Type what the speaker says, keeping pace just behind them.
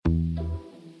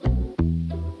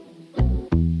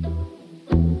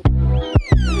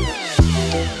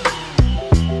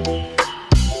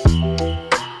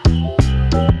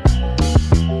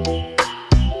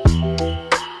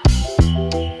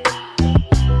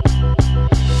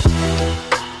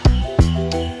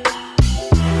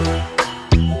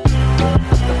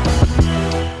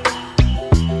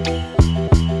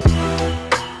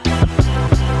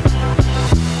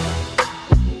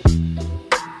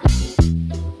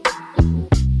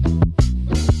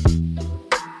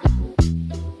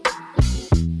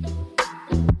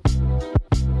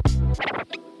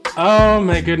Oh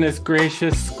my goodness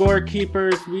gracious,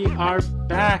 scorekeepers, we are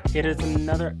back. It is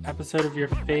another episode of your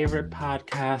favorite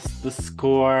podcast, The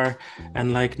Score.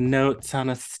 And like notes on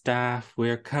a staff,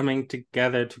 we're coming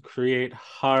together to create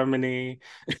harmony.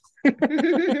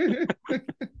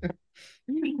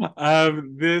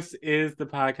 This is the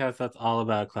podcast that's all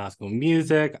about classical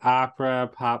music, opera,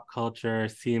 pop culture,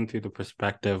 seen through the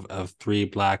perspective of three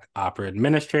Black opera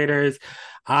administrators.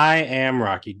 I am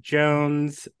Rocky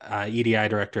Jones, EDI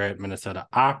director at Minnesota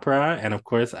Opera, and of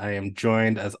course, I am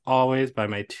joined as always by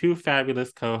my two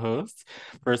fabulous co-hosts.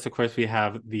 First, of course, we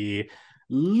have the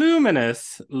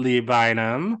luminous Lee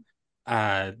Bynum,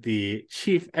 the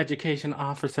Chief Education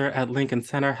Officer at Lincoln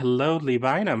Center. Hello, Lee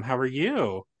Bynum. How are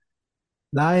you?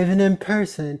 Live and in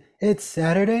person. It's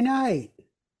Saturday night.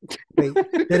 Wait,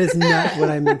 that is not what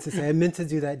I meant to say. I meant to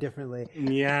do that differently.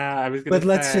 Yeah, I was gonna But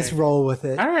let's just say. roll with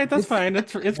it. All right, that's It's fine.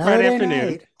 It's Friday Saturday afternoon.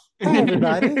 night. Hi,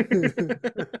 everybody.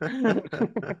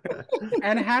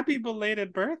 And happy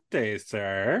belated birthday,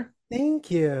 sir.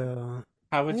 Thank you.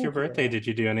 How was your Thank birthday? you. Did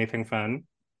you do anything fun?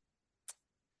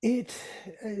 It,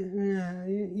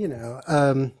 you know,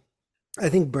 I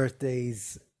think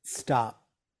birthdays stop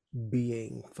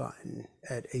being fun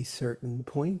at a certain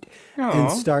point and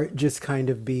Oh, start just kind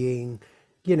of being,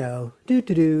 do to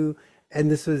do.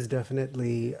 And this was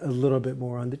definitely a little bit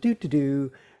more on the do to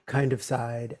do kind of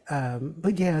side.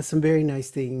 But yeah, some very nice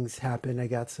things happened. I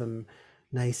got some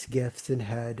nice gifts and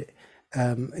had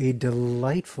a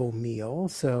delightful meal.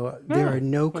 So there are oh,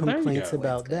 no well, there you complaints go. Always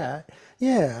about good. that.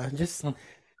 Yeah, just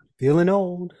feeling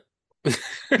old.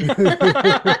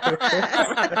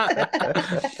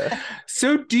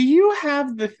 So do you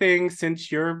have the thing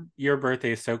since your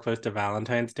birthday is so close to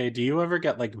Valentine's Day, do you ever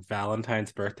get like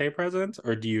Valentine's birthday presents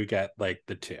or do you get like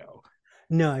the two?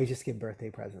 No, I just get birthday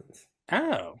presents.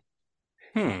 Oh,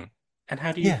 hmm. And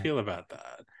how do you Yeah, feel about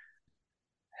that?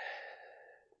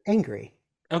 angry.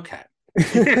 Okay.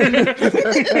 Yeah,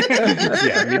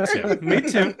 me too. Me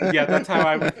too. Yeah, that's how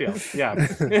I would feel. Yeah.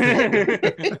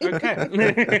 Okay.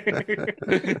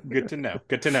 Good to know.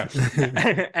 Good to know.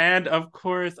 And of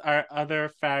course, our other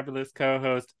fabulous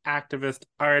co-host, activist,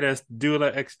 artist,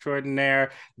 doula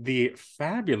extraordinaire, the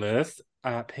fabulous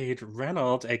Paige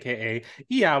Reynolds, aka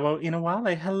Iawo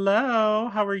Inawale. Hello.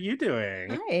 How are you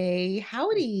doing? Hi,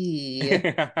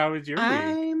 howdy. How was your week?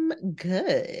 I'm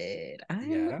good. I'm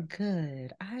Yeah.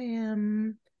 good. I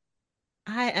am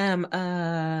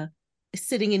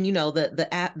sitting in,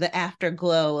 the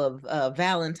afterglow of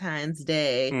Valentine's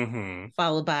Day, Mm-hmm.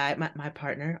 followed by my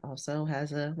partner also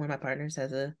has a one of my partners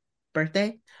has a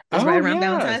birthday. That's Oh right around yes,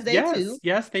 Valentine's Day yes, too.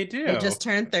 yes, they They do. just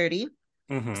turned 30.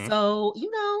 Mm-hmm. So,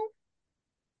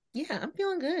 yeah, I'm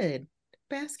feeling good.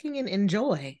 Basking in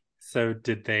joy. So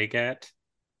did they get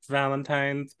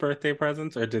Valentine's birthday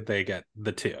presents or did they get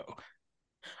the two?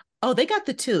 Oh, they got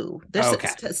the two. They're Okay.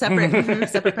 separate,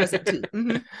 separate present too.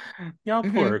 Y'all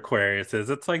Hmm. poor Aquariuses.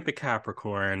 It's like the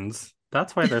Capricorns.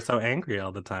 That's why they're so angry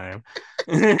all the time.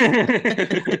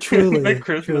 Like Truly,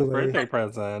 Christmas truly. birthday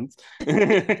presents.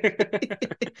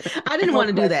 I didn't want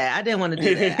to do that. I didn't want to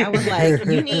do that. I was like,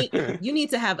 you need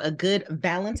to have a good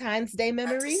Valentine's Day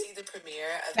memory,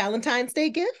 Valentine's Day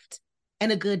gift,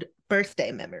 and a good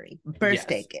birthday memory,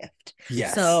 birthday Yes. gift.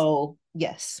 Yes. So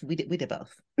yes, we did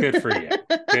both. Good for you.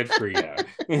 Good for you.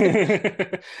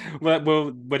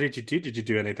 What did you do? Did you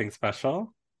do anything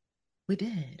special? We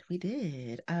did.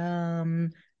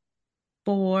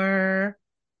 For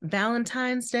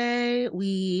Valentine's Day,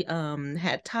 we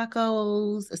had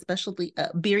tacos, especially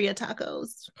birria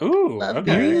tacos. Ooh, Love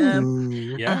okay. birria.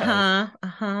 Ooh. Yes. Uh-huh.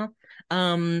 Uh-huh.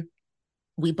 Um,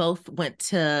 we both went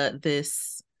to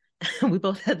this we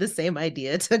both had the same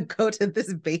idea to go to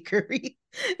this bakery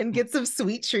and get some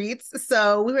sweet treats.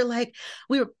 So we were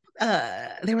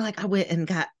they were like, I went and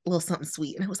got a little something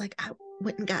sweet. And I was like, I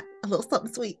went and got a little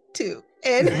something sweet too.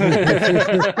 And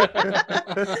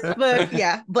but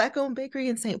yeah, Black owned bakery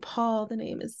in St. Paul. The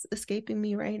name is escaping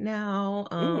me right now.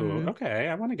 Ooh, okay.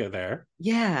 I want to go there.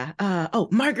 Yeah. Oh,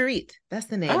 Marguerite. That's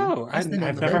the name. Oh, That's the name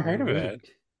I've of never it. heard of it. Marguerite.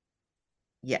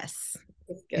 Yes.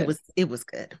 It's It good. was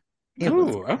good. It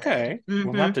was Ooh, good. okay.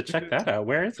 We'll have to check that out.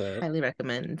 Where is it? Highly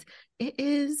recommend. It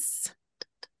is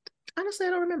honestly, I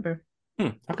don't remember.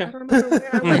 Okay. I don't remember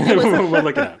where I went. We'll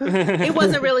look it up. It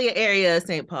wasn't really an area of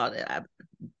St. Paul that I'm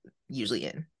usually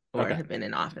in or Okay. have been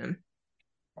in often.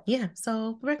 Yeah,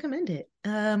 so recommend it.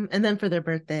 And then for their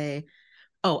birthday,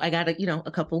 oh, I got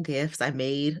a couple gifts. I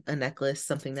made a necklace,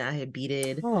 something that I had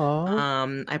beaded.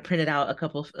 Oh, I printed out a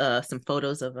couple some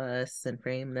photos of us and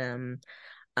framed them.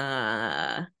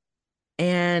 Uh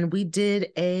and we did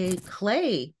a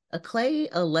clay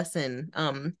lesson,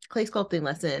 clay sculpting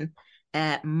lesson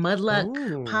at Mudluck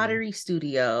Oh. Pottery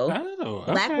Studio, Oh,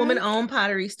 Black okay. woman-owned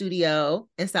pottery studio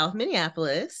in South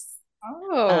Minneapolis.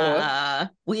 Oh.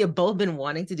 We have both been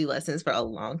wanting to do lessons for a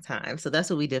long time, so that's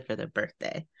what we did for their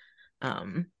birthday.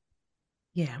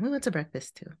 Yeah, we went to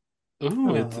breakfast too.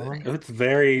 Ooh, Aw. it's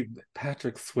very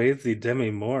Patrick Swayze, Demi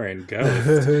Moore, and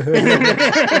Ghost.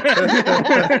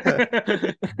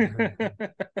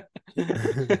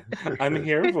 I'm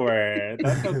here for it.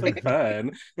 That sounds like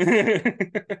fun.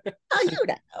 Oh, you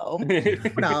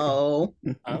know.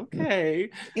 Okay.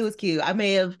 It was cute. I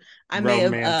may have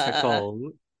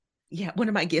Romantical. yeah, one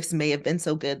of my gifts may have been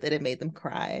so good that it made them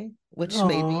cry, which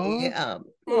made me I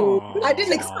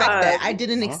didn't expect that. I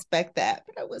didn't expect that,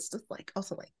 but I was just like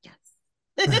also like, yes.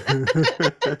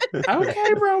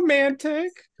 Okay,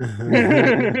 romantic.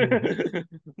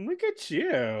 Look at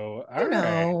you. All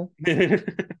right.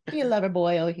 You lover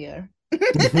boy over here.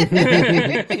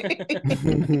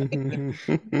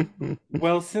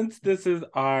 Well, since this is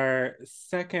our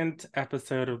second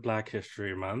episode of Black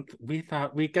History Month, we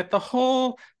thought we'd get the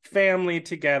whole family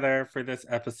together for this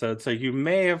episode. So you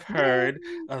may have heard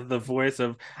of the voice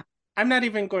of, I'm not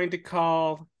even going to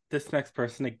call this next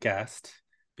person a guest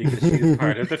because she's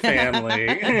part of the family.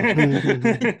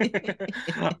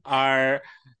 Our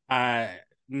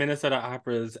Minnesota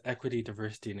Opera's Equity,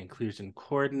 Diversity, and Inclusion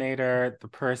Coordinator, the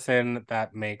person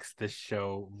that makes this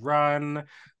show run,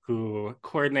 who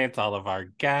coordinates all of our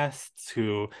guests,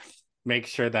 who makes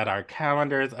sure that our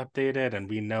calendar is updated and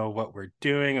we know what we're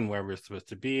doing and where we're supposed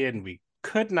to be. And we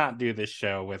could not do this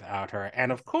show without her.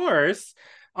 And of course,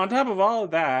 on top of all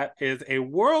of that is a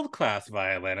world-class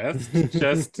violinist,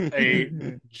 just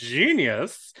a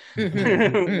genius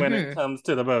when it comes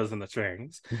to the bows and the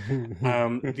strings.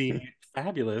 The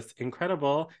fabulous,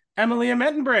 incredible Emilia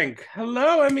Mettenbrink.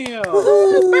 Hello, Emil.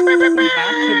 Welcome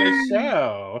back to the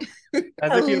show.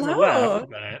 As if you've left,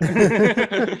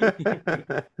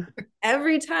 but...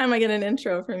 Every time I get an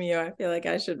intro from you, I feel like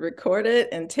I should record it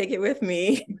and take it with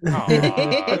me. Well,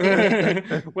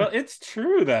 it's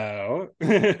true though.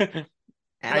 I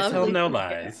tell no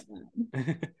lies.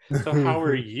 So how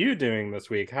are you doing this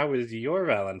week? How was your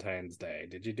Valentine's Day?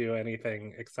 Did you do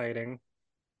anything exciting?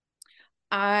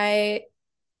 I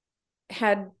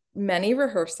had many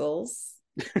rehearsals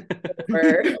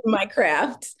for my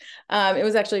craft. It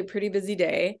was actually a pretty busy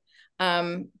day.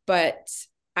 But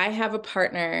I have a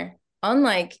partner,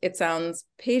 unlike it sounds,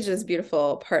 Paige's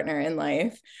beautiful partner in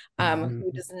life,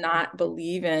 who does not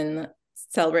believe in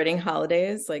celebrating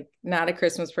holidays, like not a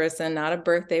Christmas person, not a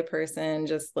birthday person,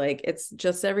 just like it's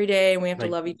just every day and we have to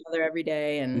love each other every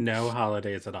day. And no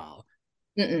holidays at all.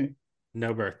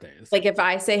 No birthdays. Like if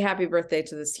I say happy birthday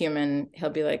to this human, he'll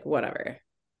be like, whatever.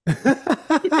 And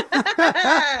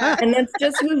that's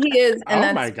just who he is,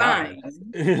 and that's fine.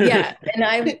 Yeah, and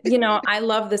I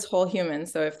love this whole human,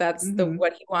 so if that's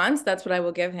what he wants, that's what I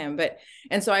will give him.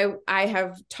 And so I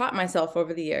have taught myself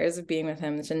over the years of being with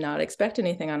him to not expect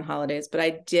anything on holidays, but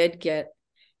I did get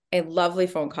a lovely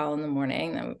phone call in the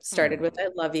morning that started with "I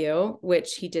love you,"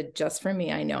 which he did just for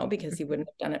me, I know, because he wouldn't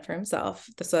have done it for himself.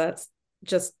 So that's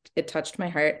just, it touched my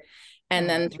heart. And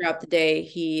then throughout the day,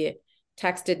 he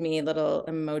texted me little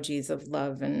emojis of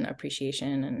love and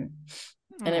appreciation, and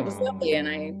it was lovely, and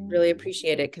I really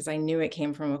appreciate it because I knew it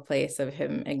came from a place of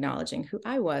him acknowledging who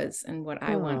I was and what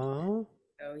I wanted.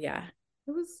 So yeah,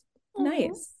 it was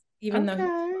nice, even though he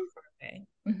was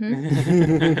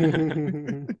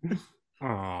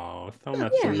oh, so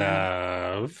much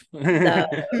love.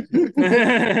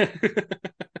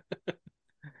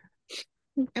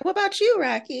 And what about you,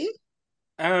 Rocky?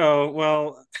 Oh,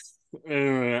 well,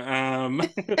 oh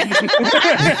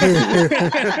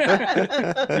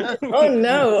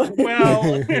no.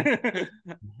 Well,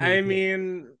 I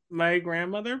mean, my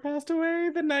grandmother passed away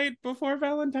the night before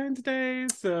Valentine's Day,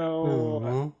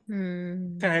 so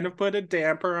kind of put a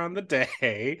damper on the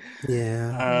day.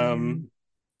 Yeah.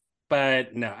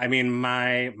 But no, I mean,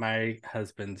 my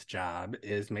husband's job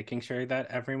is making sure that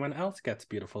everyone else gets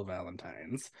beautiful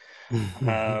Valentines.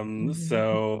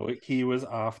 So he was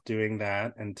off doing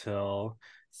that until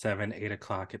 7-8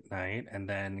 o'clock at night, and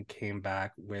then came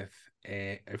back with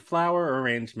a flower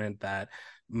arrangement that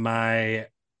my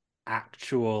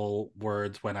actual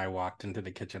words when I walked into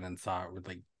the kitchen and saw it were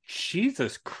like,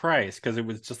 Jesus Christ, because it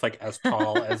was just like as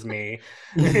tall as me.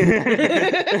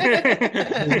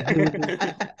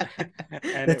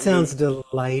 That sounds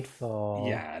delightful.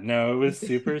 Yeah, no, it was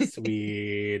super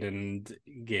sweet. And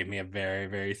gave me a very,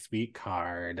 very sweet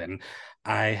card. And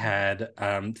I had,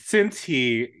 since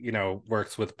he,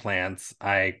 works with plants,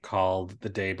 I called the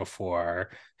day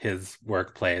before his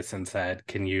workplace and said,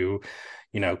 can you,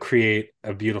 create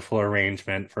a beautiful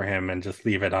arrangement for him and just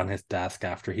leave it on his desk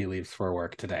after he leaves for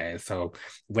work today. So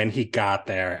when he got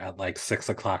there at like 6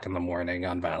 o'clock in the morning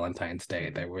on Valentine's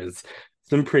Day, there was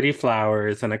some pretty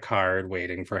flowers and a card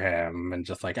waiting for him, and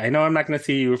just like, I know I'm not going to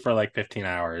see you for like 15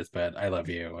 hours, but I love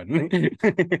you, and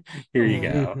here you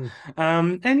go.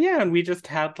 And we just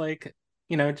had like,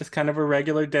 just kind of a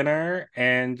regular dinner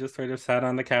and just sort of sat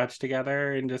on the couch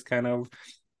together and just kind of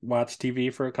watched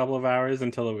TV for a couple of hours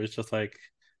until it was just like,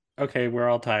 okay, we're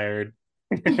all tired.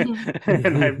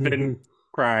 And I've been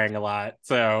crying a lot,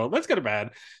 so let's go to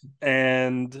bed.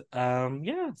 And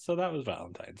so that was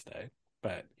Valentine's Day,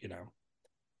 but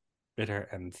bitter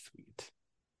and sweet.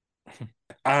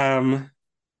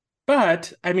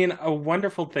 But I mean, a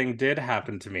wonderful thing did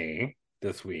happen to me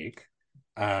this week.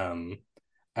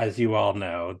 As you all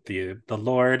know, the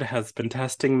Lord has been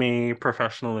testing me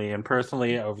professionally and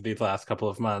personally over these last couple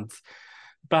of months,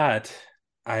 but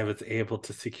I was able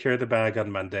to secure the bag on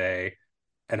Monday,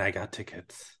 and I got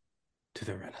tickets to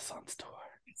the Renaissance tour.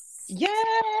 Yeah.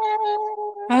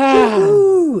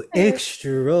 Ooh,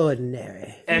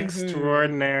 extraordinary.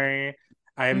 Extraordinary.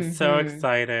 I am so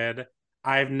excited.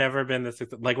 I've never been this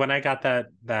like when I got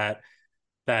that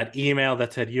email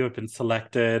that said you have been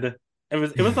selected. It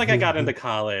was like I got into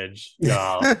college,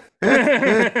 y'all.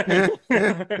 It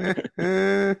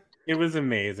was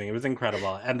amazing. It was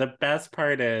incredible. And the best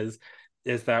part is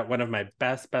that one of my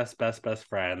best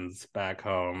friends back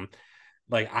home,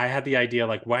 like, I had the idea,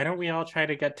 like, why don't we all try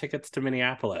to get tickets to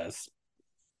Minneapolis?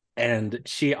 And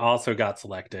she also got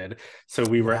selected. So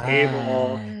we were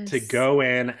able to go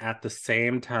in at the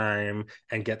same time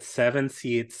and get 7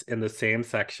 seats in the same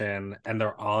section. And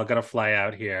they're all going to fly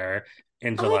out here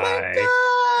in July.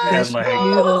 And like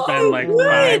spend like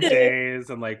 5 days,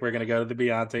 and like we're gonna go to the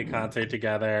Beyonce concert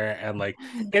together, and like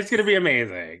it's gonna be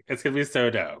amazing. It's gonna be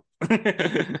so dope.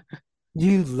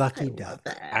 You lucky duck.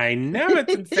 I know,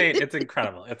 it's insane. It's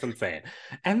incredible. It's insane.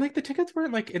 And like the tickets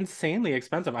weren't like insanely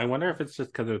expensive. I wonder if it's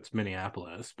just because it's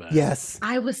Minneapolis, but yes,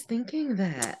 I was thinking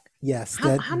that. Yes.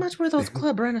 How much were those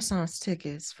Club Renaissance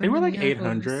tickets? They were like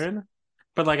 800,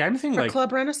 but like I'm seeing like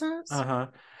Club Renaissance.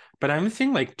 But I'm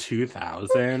seeing like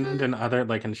 2,000 and other,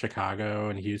 like in Chicago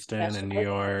and Houston and New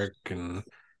York and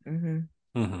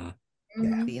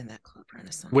Be in that Club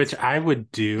Renaissance, which I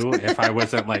would do if I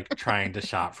wasn't like trying to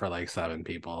shop for like 7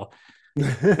 people.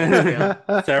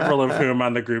 Several of whom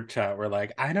on the group chat were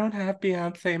like, I don't have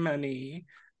Beyonce money.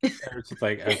 It's just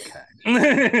like, okay.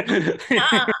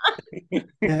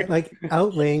 Yeah, like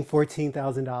outlaying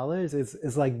 $14,000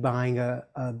 is like buying a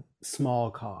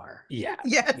small car. Yeah.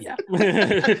 Yes. Yeah.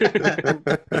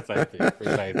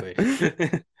 Precisely.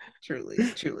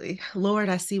 Truly. Lord,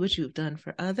 I see what you've done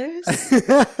for others. I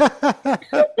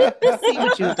see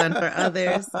what you've done for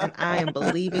others, and I am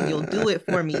believing you'll do it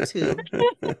for me too.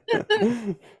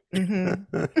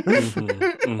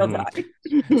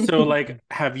 So like,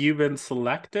 have you been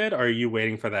selected, or are you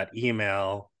waiting for that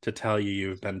email to tell you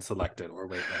you've been selected or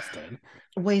waitlisted?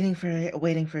 Waiting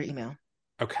for email.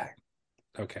 Okay.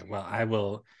 Well, I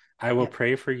will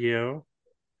pray for you.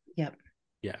 Yep.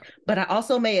 Yeah. But I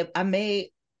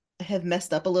may have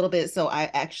messed up a little bit, so I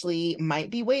actually might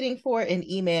be waiting for an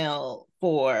email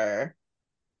for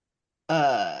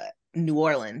New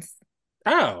Orleans.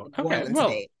 Oh,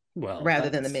 okay. Well, rather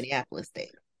than the Minneapolis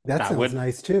date. That sounds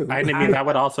nice too. I mean, that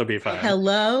would also be fun.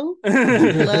 Hello.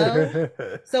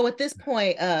 So at this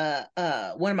point,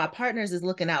 one of my partners is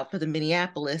looking out for the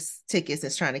Minneapolis tickets,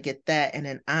 is trying to get that, and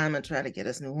then I'm gonna try to get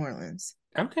us New Orleans.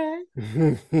 Okay.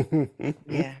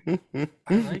 Yeah. I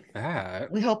like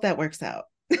that. We hope that works out.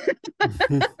 Because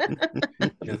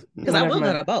I will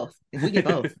go to both. If we get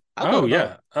both. Oh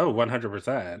yeah. Oh,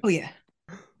 100%. Oh yeah.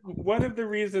 One of the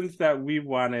reasons that we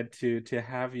wanted to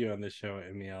have you on the show,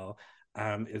 Emile,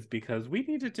 is because we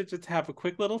needed to just have a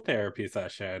quick little therapy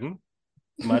session,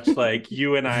 much like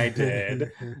you and I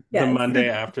did the Monday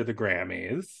after the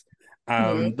Grammys.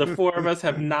 The 4 of us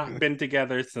have not been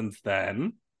together since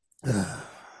then.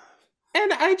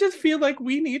 And I just feel like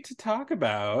we need to talk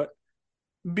about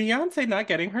Beyonce not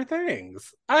getting her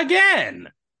things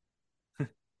again.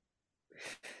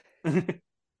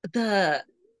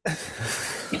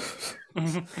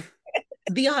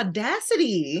 The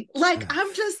audacity, like,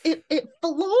 I'm just, it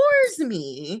floors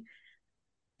me.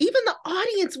 Even the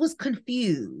audience was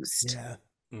confused.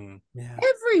 Yeah.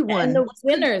 Everyone, and the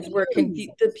winners were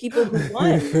confused. The people who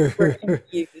won were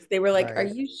confused. They were like, "Are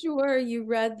you sure you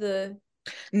read the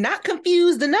Not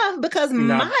confused enough because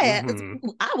Not, ass,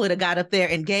 I would have got up there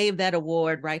and gave that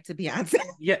award right to Beyonce.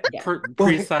 Yeah, precisely. Well,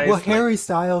 precisely. Harry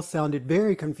Styles sounded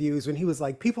very confused when he was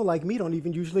like, people like me don't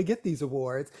even usually get these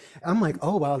awards. I'm like,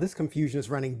 oh, wow, this confusion is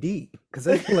running deep because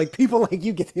I feel like people like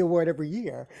you get the award every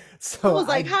year. So I was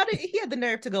like, how did he have the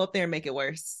nerve to go up there and make it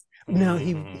worse? No,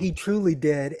 he truly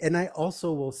did. And I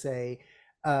also will say,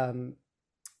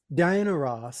 Diana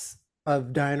Ross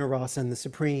of Diana Ross and the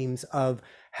Supremes, of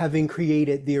having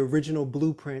created the original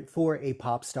blueprint for a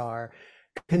pop star,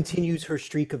 continues her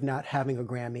streak of not having a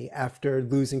Grammy after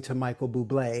losing to Michael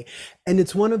Bublé. And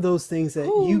it's one of those things that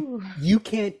you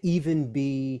can't even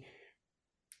be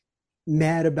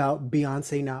mad about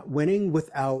Beyonce not winning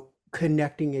without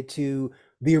connecting it to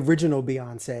the original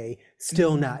Beyonce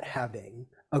still not having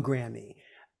a Grammy.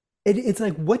 It's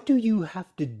like, what do you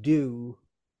have to do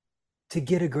to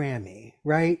get a Grammy,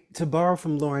 right? To borrow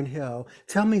from Lauryn Hill,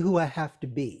 tell me who I have to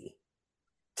be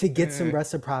to get some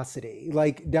reciprocity.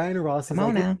 Like Diana Ross is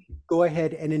like, go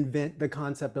ahead and invent the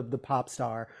concept of the pop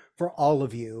star for all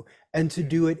of you, and to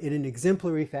do it in an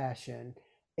exemplary fashion.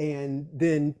 And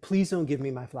then please don't give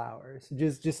me my flowers.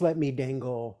 Just let me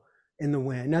dangle in the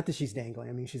wind. Not that she's dangling.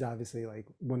 I mean, she's obviously like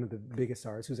one of the biggest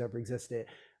stars who's ever existed.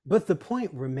 But the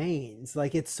point remains,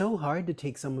 like, it's so hard to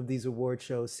take some of these award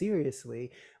shows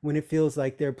seriously when it feels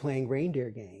like they're playing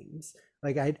reindeer games.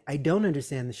 Like, I don't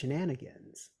understand the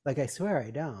shenanigans. Like, I swear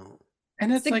I don't.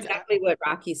 And it's like exactly what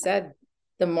Rocky said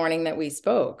the morning that we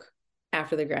spoke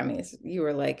after the Grammys. You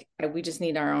were like, we just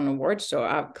need our own award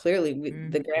show. Clearly,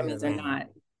 the Grammys are not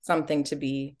something to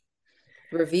be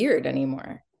revered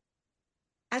anymore.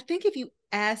 I think if you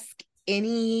ask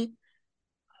any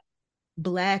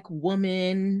Black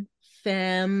woman,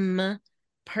 femme,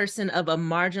 person of a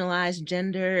marginalized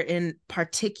gender in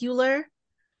particular,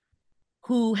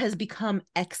 who has become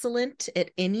excellent at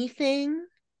anything,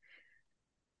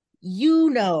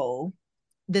 you know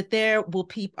that there will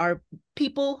are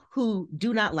people who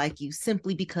do not like you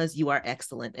simply because you are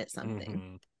excellent at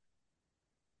something.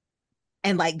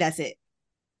 And like, that's it.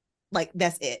 Like,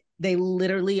 that's it. They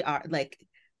literally are like,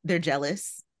 they're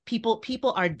jealous.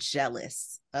 People are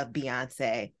jealous of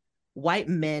Beyonce. White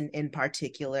men in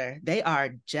particular, they are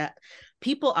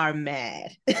people are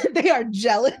mad. They are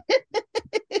jealous.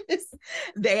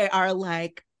 They are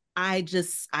like, I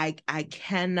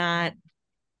cannot.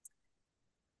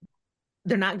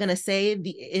 They're not gonna say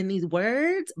in these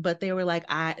words, but they were like,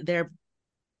 they're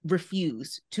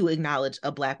refused to acknowledge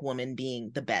a Black woman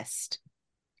being the best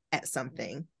at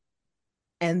something,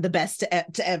 and the best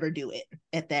to ever do it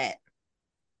at that.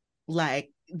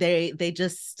 Like, they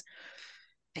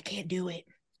can't do it.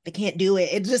 They can't do it.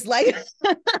 It's just like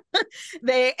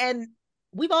and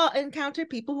we've all encountered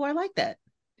people who are like that.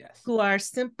 Yes. Who are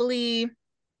simply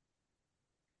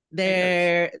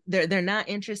they're not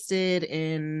interested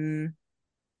in,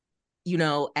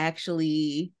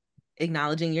 actually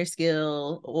acknowledging your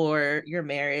skill or your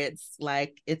merits.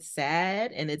 Like, it's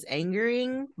sad and it's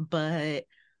angering, but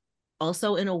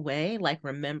also in a way, like,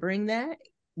 remembering that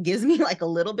gives me like a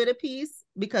little bit of peace,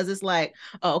 because it's like,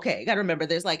 oh, okay, you gotta remember,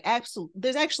 there's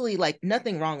actually like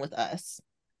nothing wrong with us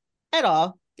at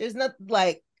all. There's not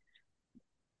like,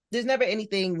 there's never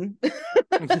anything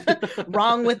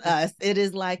wrong with us. It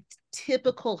is like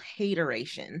typical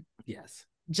hateration. Yes.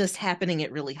 Just happening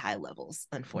at really high levels,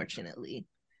 unfortunately.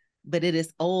 But it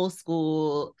is old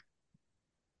school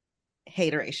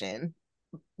hateration.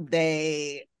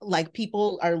 They like,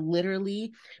 people are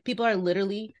literally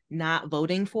not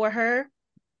voting for her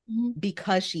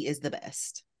because she is the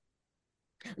best.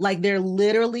 Like, they're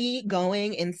literally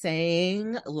going and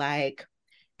saying, like,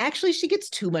 actually, she gets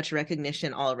too much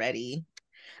recognition already.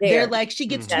 They're like, she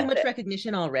gets too much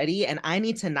recognition already, and I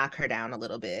need to knock her down a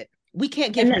little bit. We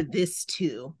can't give her this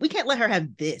too. We can't let her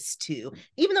have this too,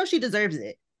 even though she deserves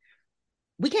it.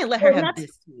 We can't let her have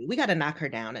this too. We got to knock her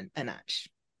down a notch.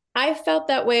 I felt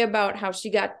that way about how she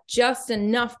got just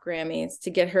enough Grammys to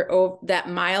get her over that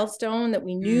milestone that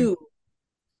we knew.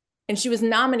 And she was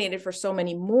nominated for so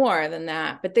many more than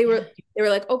that. But they were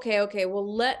like, okay,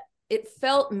 well, it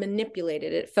felt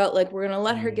manipulated. It felt like, we're going to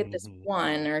let her get this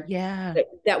one, or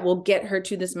that will get her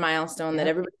to this milestone that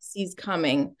everybody sees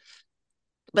coming.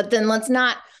 But then let's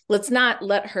not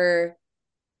let her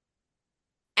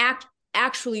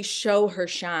actually show her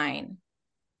shine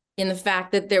in the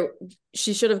fact that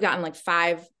she should have gotten like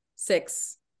 5,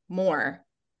 6 more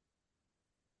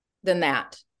than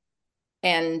that,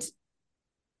 and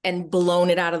blown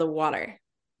it out of the water,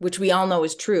 which we all know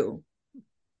is true.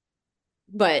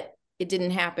 But it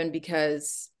didn't happen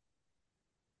because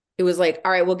it was like,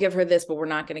 all right, we'll give her this, but we're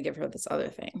not going to give her this other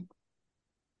thing.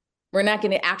 We're not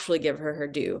going to actually give her her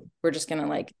due. We're just going to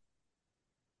like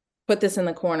put this in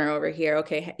the corner over here.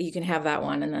 Okay, you can have that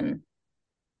one. And then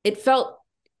it felt,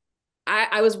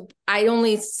 I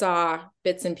only saw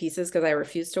bits and pieces because I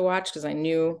refused to watch, because I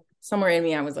knew somewhere in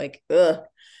me I was like, ugh,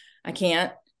 I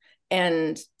can't.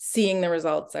 And seeing the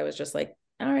results, I was just like,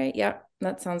 all right, yeah,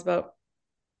 that sounds about,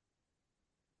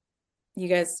 you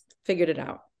guys figured it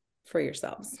out for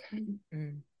yourselves.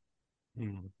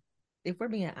 If we're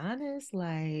being honest,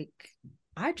 like,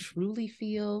 I truly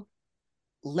feel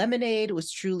Lemonade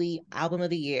was truly album of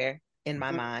the year in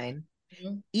my mind.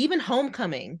 Even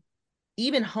Homecoming,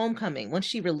 once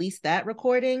she released that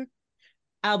recording,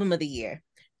 album of the year.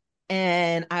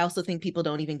 And I also think people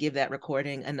don't even give that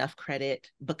recording enough credit,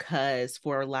 because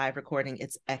for a live recording,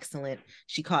 it's excellent.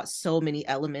 She caught so many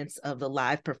elements of the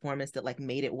live performance that like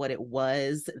made it what it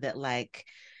was, that like,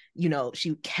 you know,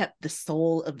 she kept the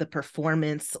soul of the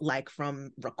performance, like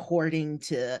from recording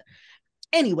to,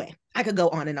 anyway, I could go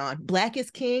on and on. Black is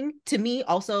King, to me,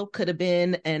 also could have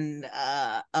been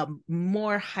a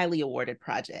more highly awarded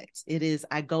project. It is,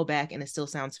 I go back and it still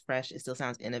sounds fresh. It still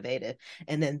sounds innovative.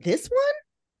 And then this one,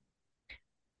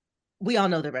 we all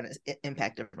know the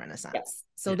impact of Renaissance. Yes.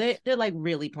 So they're like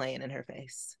really playing in her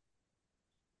face.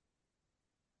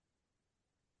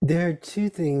 There are two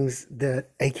things that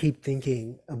I keep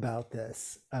thinking about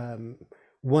this.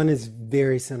 One is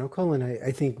very cynical, and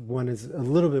I think one is a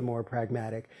little bit more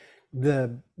pragmatic.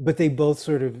 But they both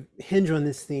sort of hinge on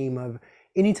this theme of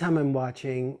anytime I'm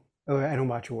watching, or I don't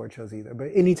watch award shows either, but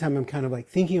anytime I'm kind of like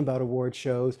thinking about award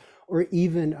shows, or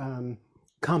even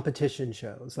competition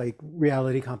shows, like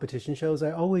reality competition shows,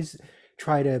 I always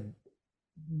try to,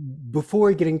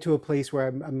 before getting to a place where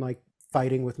I'm like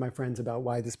fighting with my friends about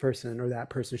why this person or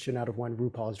that person should not have won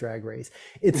RuPaul's Drag Race,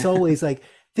 it's always like,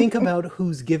 think about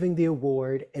who's giving the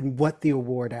award and what the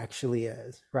award actually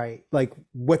is, right? Like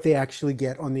what they actually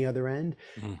get on the other end.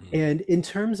 And in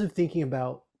terms of thinking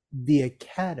about the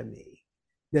Academy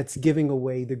that's giving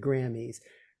away the Grammys,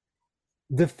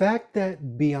 the fact that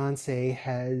Beyonce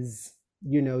has,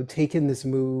 you know, taken this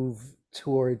move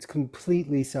towards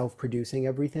completely self-producing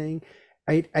everything,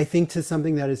 I think to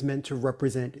something that is meant to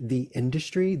represent the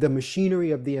industry, the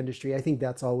machinery of the industry, I think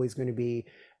that's always going to be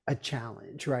a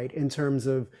challenge, right? In terms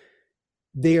of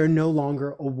they are no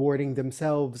longer awarding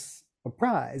themselves a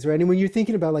prize, right? And when you're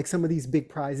thinking about like some of these big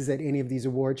prizes at any of these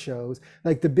award shows,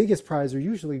 like the biggest prize are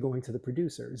usually going to the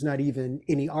producers, not even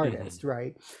any artist,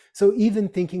 right? So even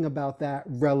thinking about that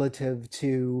relative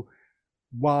to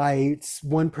why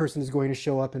one person is going to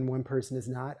show up and one person is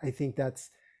not, I think that's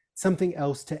something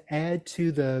else to add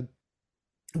to the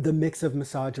mix of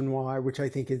misogynoir, which I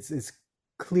think is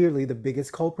clearly the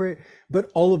biggest culprit.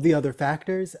 But all of the other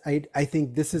factors, I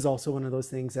think this is also one of those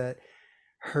things that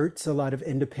hurts a lot of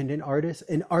independent artists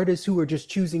and artists who are just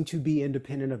choosing to be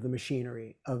independent of the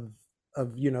machinery of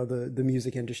you know, the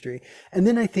music industry. And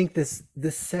then I think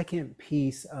the second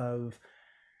piece of,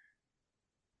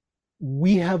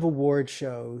 we have award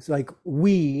shows, like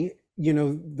we, you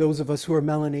know, those of us who are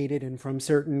melanated and from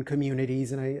certain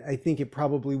communities, and I think it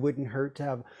probably wouldn't hurt to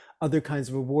have other kinds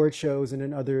of award shows, and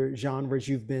in other genres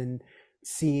you've been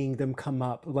seeing them come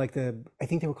up, like I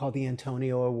think they were called the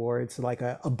Antonio Awards, like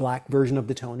a black version of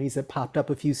the Tonys that popped up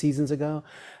a few seasons ago.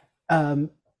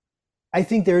 I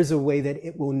think there is a way that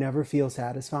it will never feel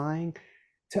satisfying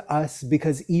to us,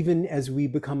 because even as we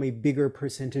become a bigger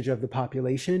percentage of the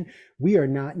population, we are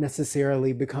not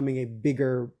necessarily becoming a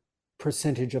bigger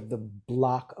percentage of the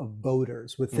block of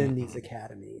voters within these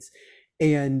academies.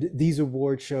 And these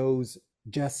award shows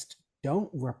just don't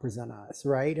represent us,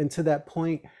 right? And to that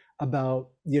point about,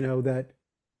 you know, that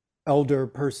elder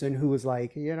person who was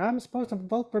like, you know, I'm supposed to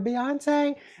vote for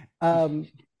Beyonce.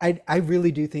 I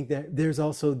really do think that there's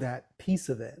also that piece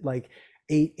of it, like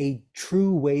a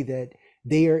true way that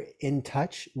they are in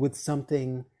touch with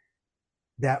something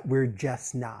that we're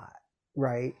just not,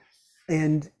 right?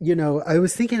 And, you know, I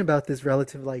was thinking about this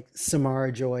relative, like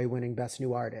Samara Joy winning Best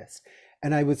New Artist.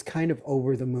 And I was kind of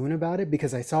over the moon about it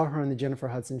because I saw her on the Jennifer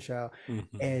Hudson show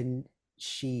and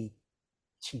she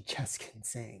just can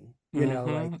sing, you know,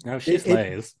 like oh, she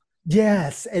slays.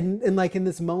 Yes. And like in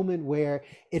this moment where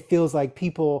it feels like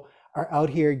people are out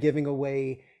here giving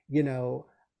away, you know,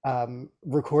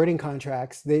 recording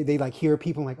contracts, they like hear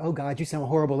people like, oh God, you sound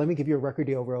horrible, let me give you a record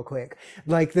deal real quick.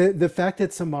 Like the fact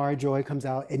that Samara Joy comes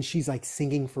out and she's like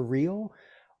singing for real,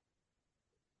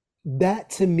 that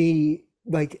to me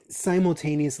like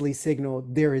simultaneously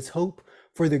signaled there is hope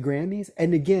for the Grammys.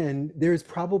 And again, there's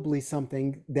probably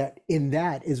something that in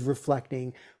that is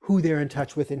reflecting who they're in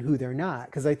touch with and who they're not,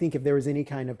 because I think if there was any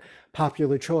kind of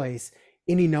popular choice,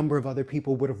 any number of other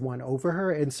people would have won over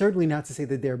her, and certainly not to say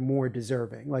that they're more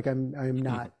deserving. Like I'm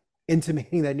not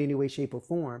intimating that in any way, shape, or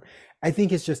form. I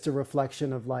think it's just a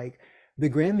reflection of like the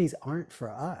Grammys aren't for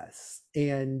us,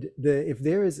 and if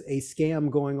there is a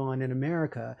scam going on in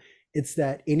America, it's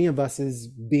that any of us is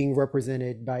being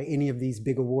represented by any of these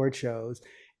big award shows.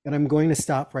 And I'm going to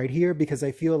stop right here because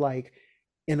I feel like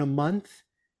in a month,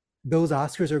 those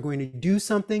Oscars are going to do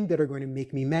something that are going to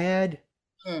make me mad.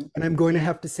 And I'm going to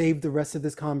have to save the rest of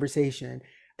this conversation.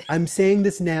 I'm saying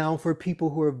this now for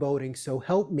people who are voting. So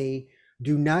help me.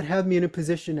 Do not have me in a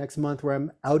position next month where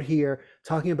I'm out here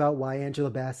talking about why Angela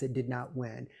Bassett did not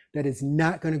win. That is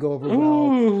not going to go over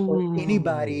well for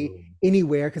anybody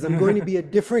anywhere, because I'm going to be a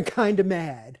different kind of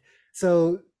mad.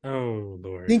 So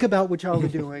Lord. Think about what y'all are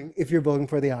doing if you're voting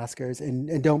for the Oscars,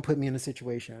 and don't put me in a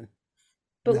situation.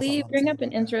 But Lee, you bring up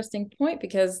an interesting point,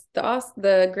 because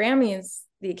the Grammys,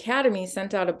 the Academy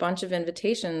sent out a bunch of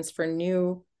invitations for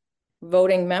new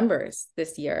voting members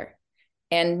this year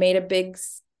and made a big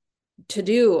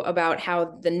to-do about how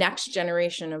the next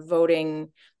generation of voting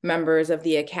members of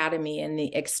the Academy and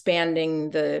the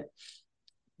expanding the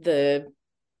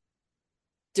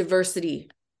diversity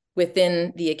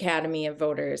within the Academy of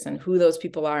voters and who those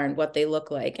people are and what they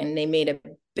look like. And they made a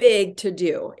big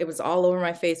to-do. It was all over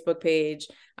my Facebook page.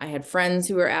 I had friends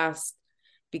who were asked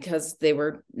because they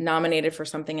were nominated for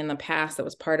something in the past that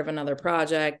was part of another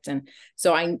project. And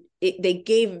so they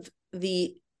gave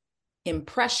the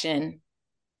impression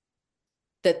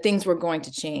that things were going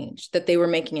to change, that they were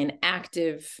making an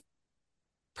active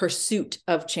pursuit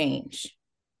of change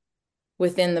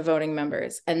within the voting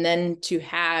members. And then to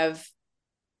have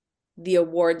the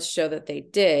awards show that they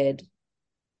did,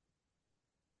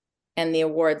 and the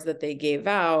awards that they gave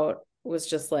out was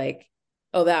just like,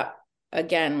 oh, that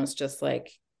again was just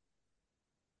like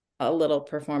a little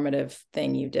performative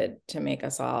thing you did to make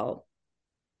us all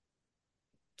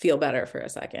feel better for a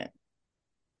second.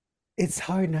 It's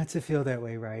hard not to feel that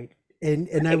way, right?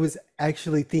 And I was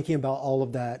actually thinking about all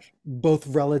of that, both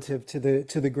relative to the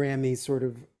Grammys sort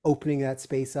of opening that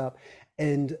space up,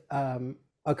 and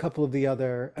a couple of the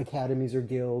other academies or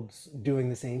guilds doing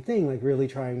the same thing, like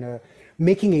really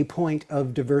making a point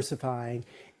of diversifying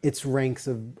its ranks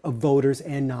of voters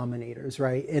and nominators,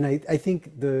 right? And I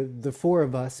think the four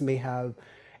of us may have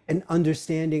an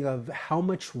understanding of how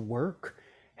much work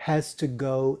has to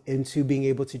go into being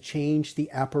able to change the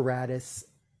apparatus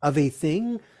of a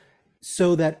thing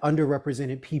so that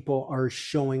underrepresented people are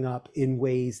showing up in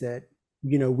ways that,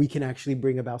 we can actually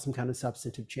bring about some kind of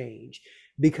substantive change.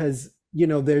 Because,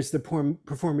 there's the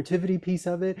performativity piece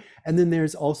of it. And then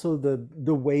there's also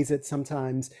the ways that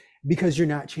sometimes, because you're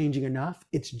not changing enough,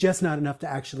 it's just not enough to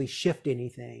actually shift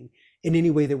anything in any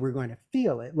way that we're going to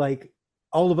feel it. Like,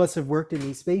 all of us have worked in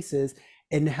these spaces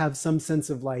and have some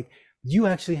sense of like, you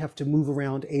actually have to move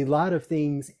around a lot of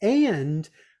things and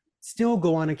still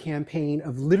go on a campaign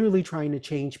of literally trying to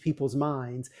change people's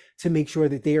minds to make sure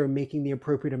that they are making the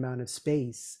appropriate amount of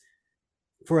space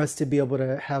for us to be able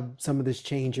to have some of this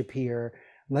change appear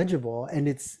legible. And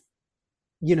it's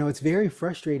very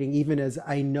frustrating, even as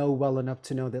I know well enough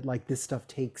to know that like this stuff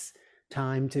takes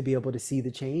time to be able to see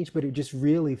the change, but it just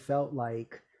really felt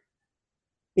like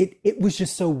it was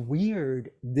just so weird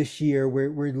this year where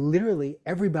literally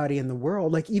everybody in the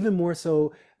world, like even more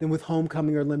so than with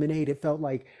Homecoming or Lemonade, it felt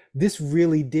like this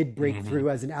really did break through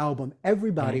as an album.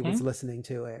 Everybody was listening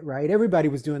to it, right? Everybody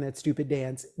was doing that stupid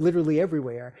dance literally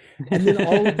everywhere. And then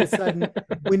all of a sudden,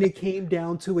 when it came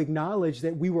down to acknowledge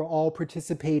that we were all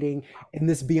participating in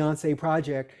this Beyonce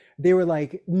project, they were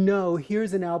like, no,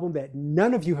 here's an album that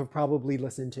none of you have probably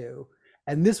listened to.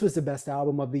 And this was the best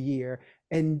album of the year.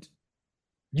 And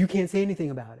you can't say anything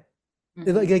about it.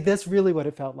 Like that's really what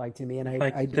it felt like to me. And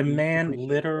I the man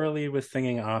literally was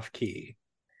singing off key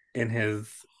in his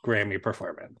Grammy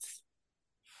performance.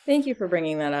 Thank you for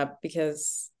bringing that up,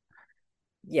 because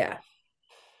the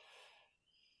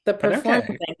performance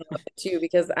thing too,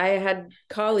 because I had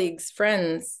colleagues,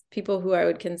 friends, people who I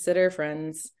would consider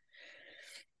friends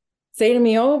say to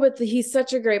me, oh, but he's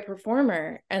such a great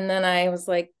performer. And then I was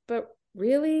like, but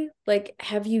really? Like,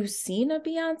 have you seen a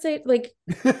Beyonce? Like,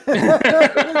 like,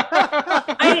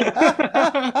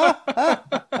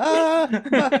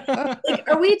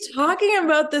 are we talking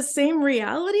about the same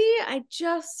reality?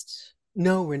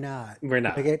 No, we're not. We're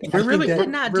not. We did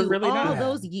not do all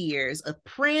those years of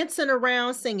prancing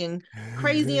around, singing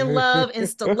Crazy in Love in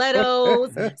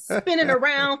stilettos, spinning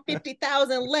around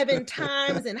 50,011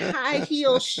 times in high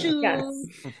heel shoes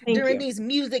during these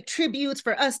music tributes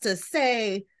for us to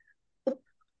say,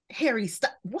 Harry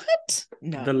Styles. What?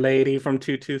 No. The lady from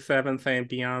 227 saying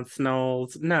Beyonce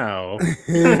Knowles. No.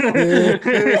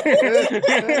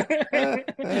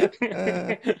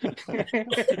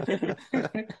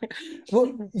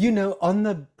 Well, on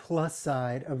the plus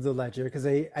side of the ledger, because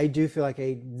I do feel like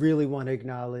I really want to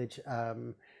acknowledge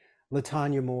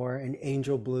Latanya Moore and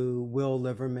Angel Blue, Will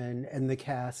Liverman, and the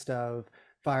cast of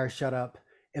Fire Shut Up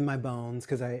in My Bones,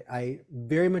 because I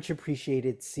very much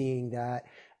appreciated seeing that.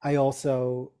 I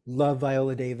also love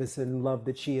Viola Davis and love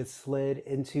that she has slid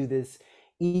into this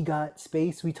EGOT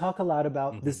space. We talk a lot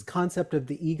about this concept of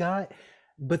the EGOT,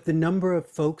 but the number of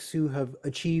folks who have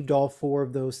achieved all four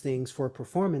of those things for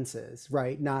performances,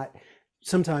 right? Not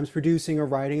sometimes producing or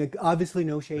writing, obviously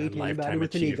no shade to anybody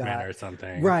with an EGOT or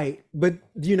something. Right. But,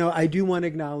 I do want to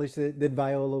acknowledge that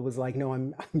Viola was like, no,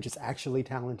 I'm just actually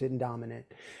talented and dominant.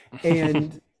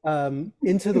 And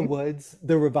Into the Woods,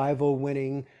 the revival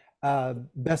winning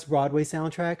Best Broadway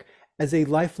soundtrack, as a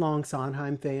lifelong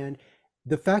Sondheim fan,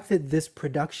 the fact that this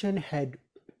production had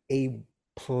a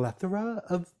plethora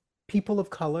of people of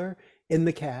color in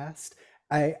the cast,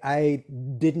 I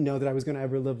didn't know that I was going to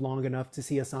ever live long enough to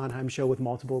see a Sondheim show with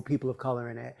multiple people of color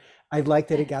in it. I like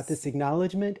that it got this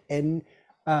acknowledgement. And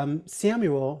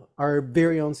Samuel, our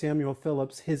very own Samuel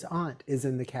Phillips, his aunt is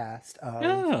in the cast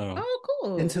of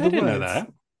cool. Into the I didn't Woods. know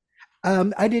that.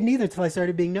 I didn't either till I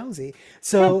started being nosy.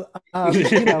 So,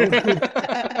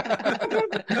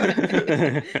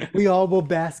 we all will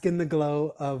bask in the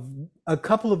glow of a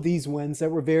couple of these wins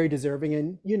that were very deserving,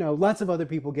 and lots of other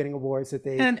people getting awards that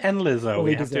they and Lizzo. fully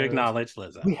We have to deserved. acknowledge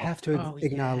Lizzo. We have to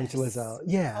acknowledge Lizzo.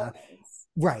 Yeah,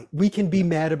 right. We can be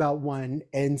mad about one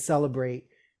and celebrate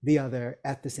the other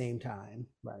at the same time.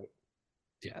 Right.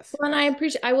 Yes. Well, and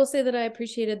I will say that I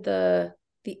appreciated the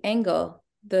angle,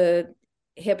 the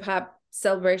hip hop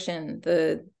celebration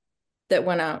that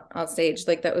went out on stage.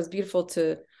 Like, that was beautiful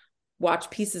to watch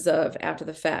pieces of after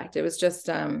the fact. It was just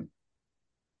the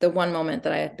one moment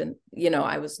that I had been,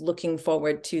 I was looking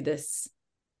forward to this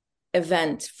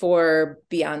event for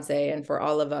Beyonce and for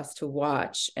all of us to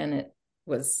watch, and it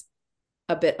was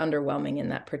a bit underwhelming in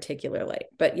that particular light.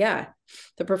 But yeah,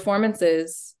 the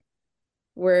performances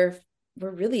were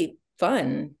really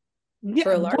fun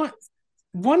for a large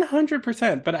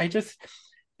 100%. But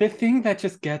the thing that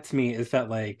just gets me is that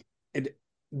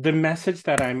the message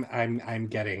that I'm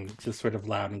getting just sort of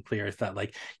loud and clear is that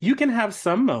you can have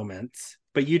some moments,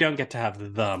 but you don't get to have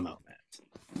the moment.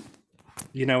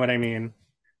 You know what I mean?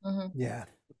 Yeah.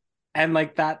 And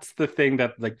that's the thing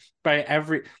that by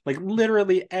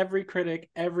literally every critic,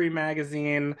 every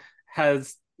magazine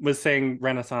was saying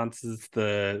Renaissance is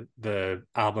the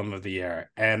album of the year.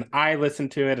 And I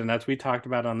listened to it, and as we talked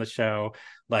about on the show,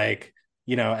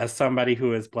 as somebody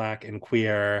who is Black and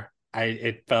queer,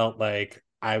 it felt like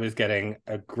I was getting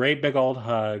a great big old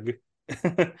hug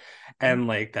and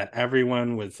that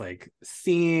everyone was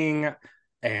seeing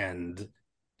and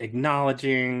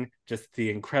acknowledging just the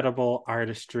incredible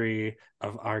artistry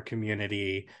of our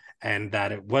community, and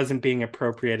that it wasn't being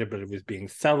appropriated, but it was being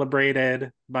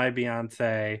celebrated by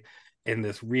Beyonce in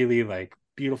this really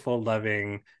beautiful,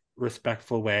 loving,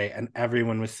 respectful way. And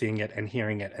everyone was seeing it and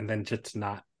hearing it, and then just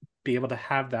not be able to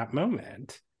have that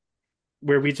moment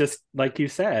where we just, like you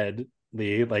said,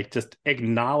 Lee, just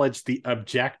acknowledge the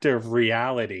objective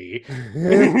reality of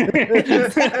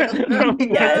what's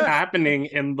happening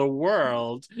in the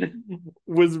world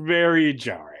was very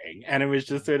jarring. And it was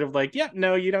just sort of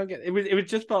no, you don't get it. It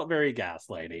just felt very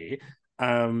gaslighty.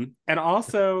 And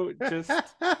also just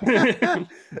and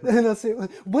I'll say,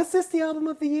 was this the album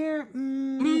of the year?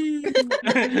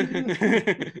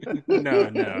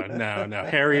 No.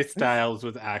 Harry Styles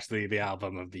was actually the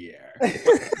album of the year.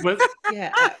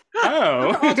 Yeah.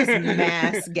 Oh, all just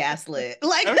mass gaslit.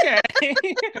 Okay.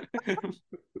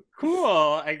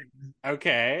 Cool.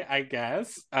 I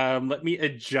guess. Let me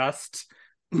adjust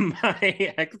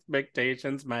my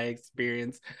expectations, my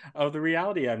experience of the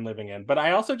reality I'm living in. But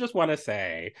I also just want to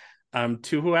say,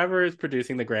 to whoever is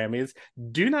producing the Grammys,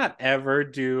 do not ever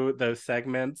do those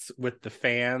segments with the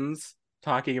fans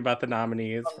talking about the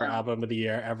nominees for Album of the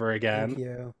Year ever again. Thank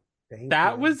you.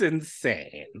 That was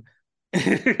insane.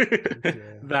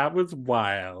 That was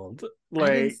wild. I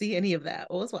didn't see any of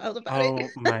that. What was wild about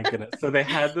it? Oh my goodness. So they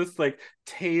had this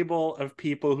table of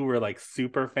people who were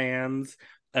super fans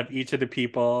of each of the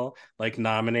people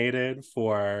nominated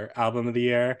for Album of the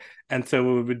Year. And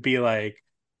so it would be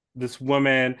this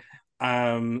woman,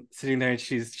 sitting there, and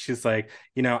she's like,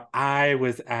 you know, I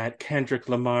was at Kendrick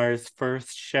Lamar's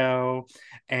first show,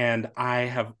 and I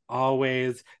have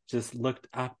always just looked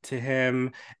up to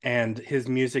him, and his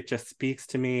music just speaks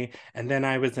to me. And then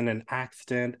I was in an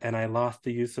accident and I lost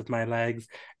the use of my legs,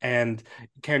 and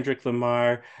Kendrick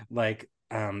Lamar like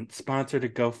sponsored a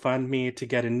GoFundMe to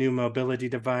get a new mobility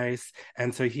device.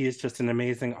 And so he is just an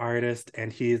amazing artist,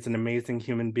 and he is an amazing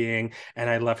human being, and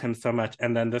I love him so much.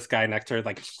 And then this guy next to her is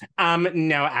like,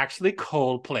 no, actually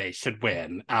Coldplay should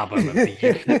win album of the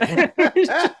year.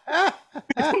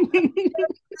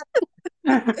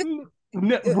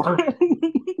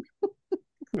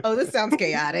 Oh, this sounds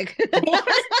chaotic.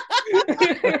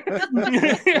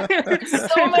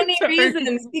 So many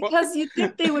reasons, because you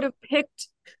think they would have picked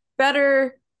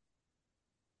better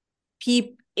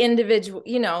individual,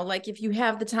 you know, like if you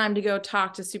have the time to go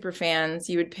talk to super fans,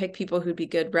 you would pick people who'd be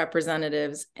good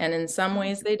representatives. And in some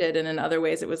ways they did, and in other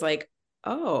ways it was like,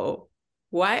 oh,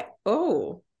 why?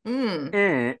 Oh,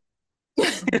 And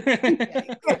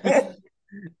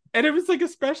it was like,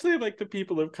 especially like the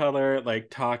people of color, like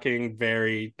talking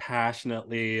very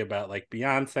passionately about like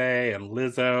Beyonce and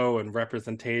Lizzo and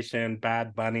representation,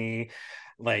 Bad Bunny,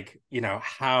 like, you know,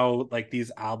 how like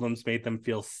these albums made them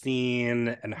feel seen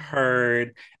and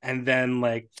heard. And then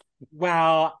like,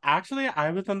 well, actually,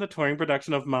 I was on the touring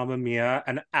production of Mamma Mia,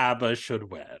 and ABBA should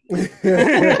win. Exactly.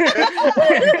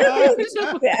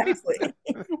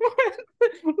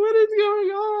 What is going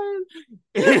on?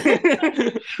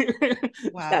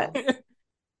 Wow.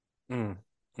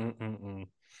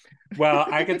 Well,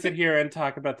 I could sit here and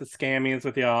talk about the scammies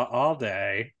with y'all all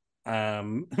day,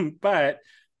 but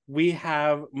we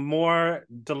have more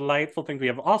delightful things. We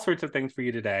have all sorts of things for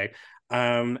you today.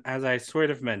 As I sort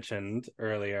of mentioned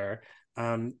earlier,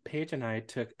 Paige and I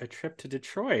took a trip to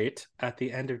Detroit at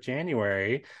the end of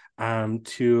January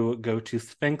to go to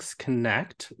Sphinx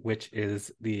Connect, which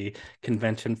is the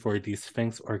convention for the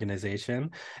Sphinx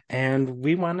organization. And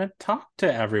we want to talk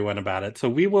to everyone about it. So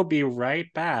we will be right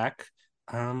back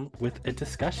with a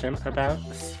discussion about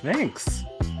Sphinx.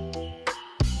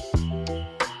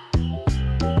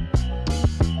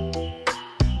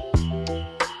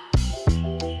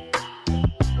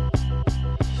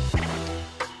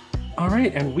 All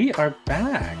right, and we are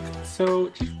back. So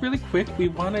just really quick, we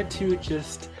wanted to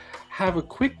just have a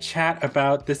quick chat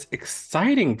about this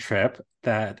exciting trip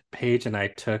that Paige and I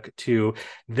took to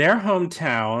their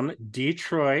hometown,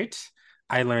 Detroit.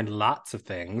 I learned lots of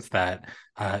things, that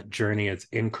Journey is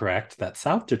incorrect, that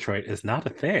South Detroit is not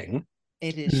a thing.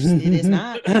 It is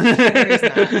not.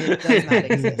 It does not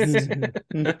exist.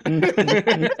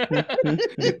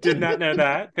 Did not know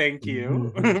that. Thank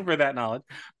you for that knowledge.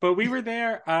 But we were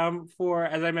there for,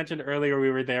 as I mentioned earlier, we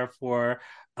were there for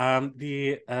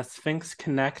the Sphinx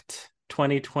Connect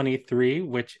 2023,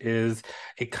 which is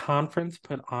a conference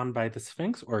put on by the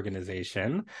Sphinx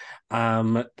organization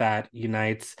that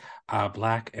unites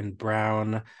Black and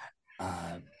Brown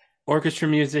orchestra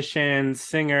musicians,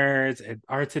 singers, and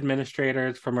arts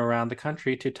administrators from around the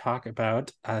country to talk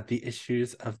about the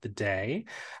issues of the day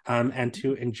and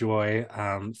to enjoy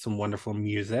some wonderful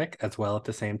music as well at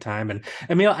the same time. And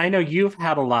Emil, I know you've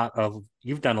done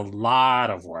a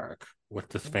lot of work with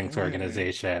the Sphinx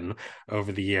organization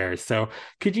over the years. So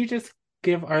could you just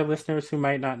give our listeners who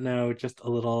might not know just a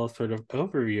little sort of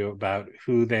overview about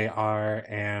who they are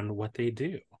and what they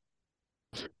do?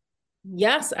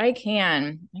 Yes, I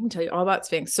can. I can tell you all about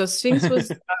Sphinx. So Sphinx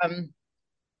was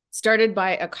started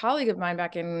by a colleague of mine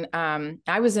back in,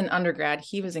 I was in undergrad.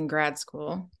 He was in grad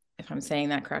school, if I'm saying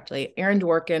that correctly. Aaron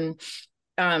Dworkin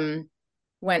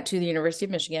went to the University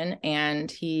of Michigan, and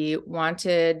he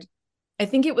wanted, I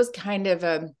think it was kind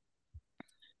of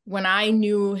when I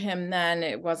knew him then,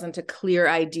 it wasn't a clear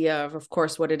idea of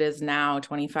course, what it is now,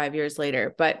 25 years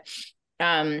later. But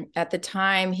at the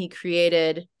time, he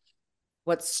created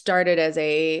what started as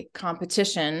a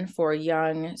competition for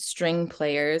young string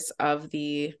players of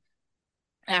the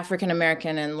African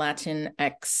American and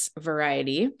Latinx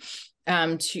variety,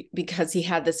 because he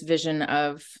had this vision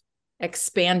of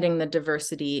expanding the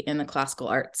diversity in the classical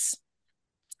arts,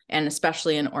 and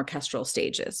especially in orchestral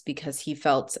stages, because he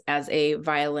felt, as a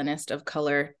violinist of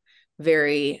color,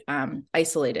 very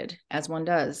isolated, as one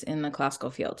does in the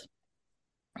classical field.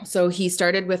 So he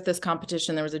started with this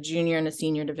competition. There was a junior and a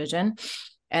senior division.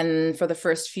 And for the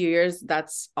first few years,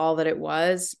 that's all that it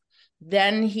was.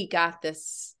 Then he got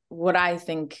this, what I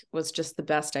think was just the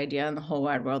best idea in the whole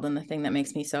wide world, and the thing that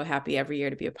makes me so happy every year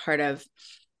to be a part of,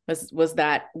 was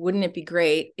that, wouldn't it be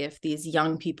great if these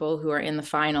young people who are in the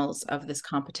finals of this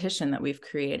competition that we've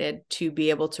created, to be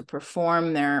able to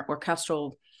perform their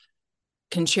orchestral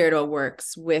concerto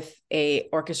works with a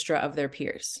orchestra of their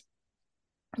peers,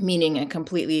 meaning a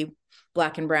completely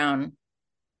Black and brown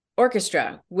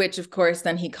orchestra, which of course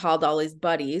then he called all his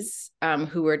buddies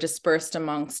who were dispersed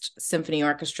amongst symphony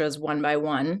orchestras one by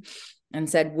one and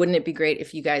said, wouldn't it be great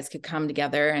if you guys could come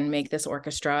together and make this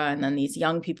orchestra? And then these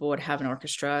young people would have an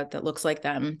orchestra that looks like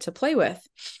them to play with.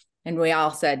 And we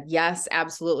all said, yes,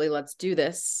 absolutely. Let's do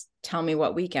this. Tell me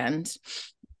what weekend.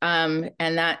 And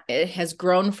that it has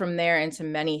grown from there into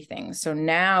many things. So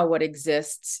now what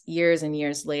exists years and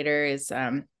years later is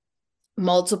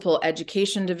multiple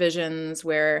education divisions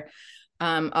where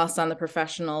us on the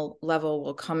professional level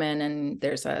will come in, and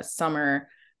there's a summer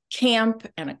camp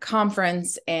and a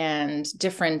conference and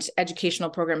different educational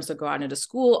programs that go out into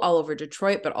school all over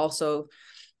Detroit, but also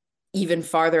even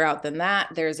farther out than that.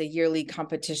 There's a yearly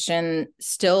competition,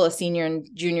 still a senior and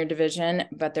junior division,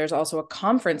 but there's also a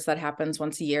conference that happens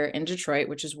once a year in Detroit,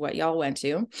 which is what y'all went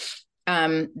to.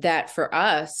 That for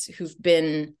us who've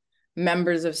been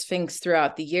members of Sphinx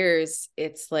throughout the years,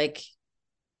 it's like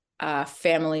a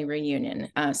family reunion.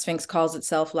 Sphinx calls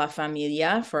itself La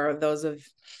Familia. For those of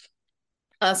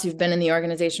us who've been in the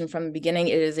organization from the beginning,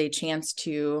 it is a chance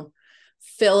to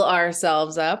fill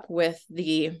ourselves up with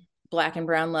the Black and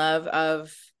brown love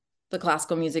of the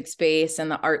classical music space and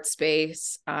the art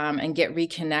space, and get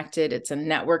reconnected. It's a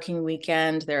networking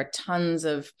weekend. There are tons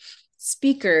of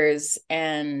speakers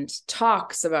and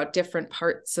talks about different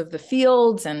parts of the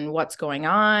fields and what's going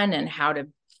on and how to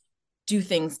do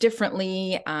things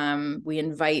differently. We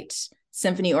invite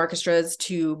symphony orchestras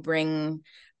to bring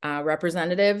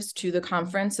representatives to the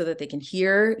conference so that they can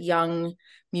hear young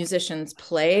musicians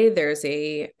play. There's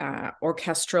a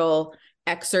orchestral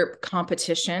excerpt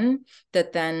competition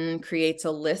that then creates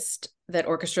a list that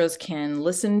orchestras can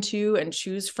listen to and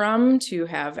choose from to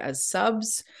have as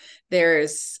subs.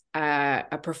 There's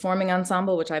a performing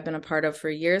ensemble, which I've been a part of for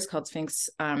years, called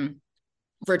Sphinx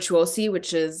Virtuosi,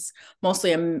 which is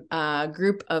mostly a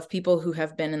group of people who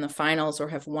have been in the finals or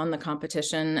have won the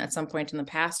competition at some point in the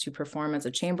past, who perform as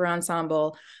a chamber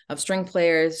ensemble of string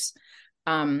players.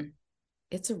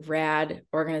 It's a rad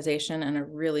organization and a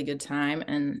really good time.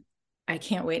 And I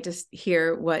can't wait to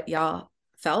hear what y'all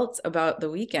felt about the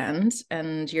weekend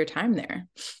and your time there.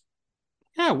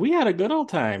 Yeah, we had a good old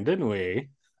time, didn't we?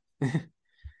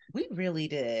 We really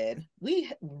did.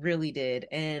 We really did.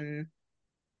 And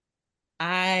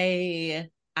I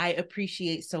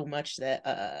appreciate so much that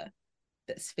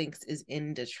that Sphinx is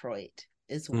in Detroit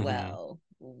as well.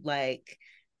 Like,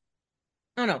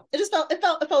 I don't know.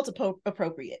 It felt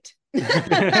appropriate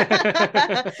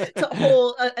to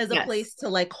hold as a place to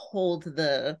like hold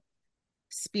the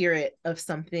spirit of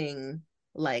something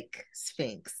like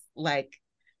Sphinx. Like,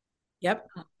 yep,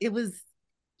 it was,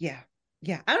 yeah.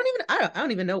 I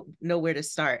don't even know where to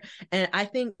start. And I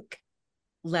think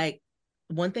like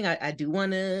one thing I do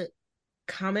want to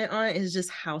comment on is just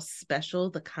how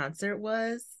special the concert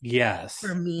was. Yes,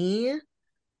 for me.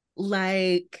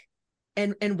 Like,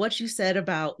 and what you said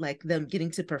about like them getting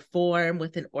to perform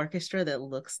with an orchestra that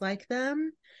looks like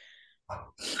them.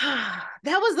 That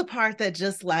was the part that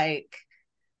just like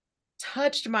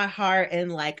touched my heart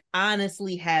and like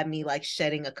honestly had me like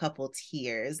shedding a couple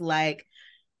tears. Like,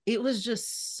 it was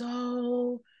just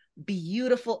so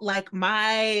beautiful. Like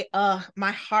my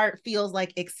heart feels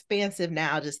like expansive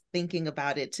now just thinking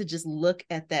about it, to just look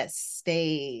at that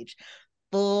stage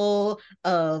full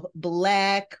of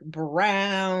Black,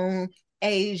 brown,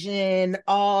 Asian,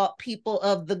 all people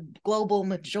of the global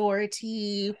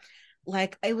majority.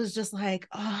 Like, it was just like,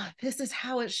 oh, this is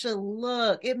how it should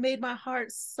look. It made my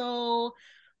heart so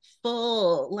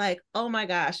full. Like, oh my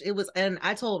gosh, it was. And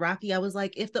I told Rocky, I was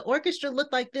like, if the orchestra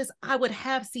looked like this, I would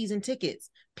have season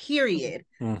tickets, period.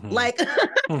 Like,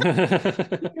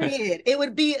 period. It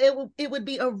would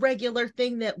be a regular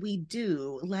thing that we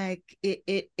do. Like,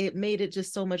 it made it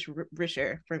just so much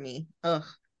richer for me. Ugh.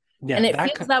 Yeah, and it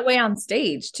feels that way on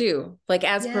stage too. Like,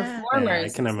 as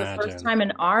performers, I can it's imagine. the first time in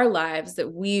our lives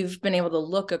that we've been able to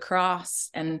look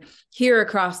across and hear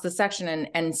across the section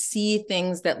and see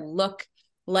things that look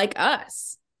like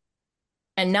us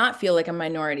and not feel like a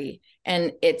minority.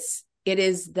 And it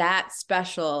is that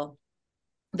special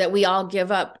that we all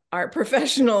give up our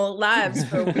professional lives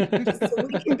so we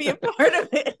can be a part of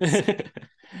it.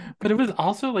 But it was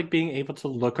also like being able to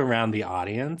look around the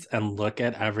audience and look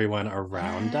at everyone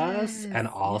around us and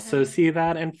also see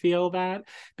that and feel that.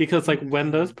 Because like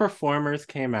when those performers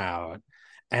came out,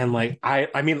 and like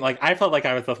I mean like I felt like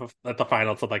I was at the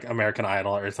finals of like American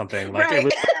Idol or something. Like, it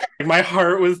was my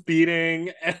heart was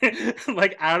beating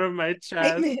like out of my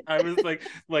chest. I was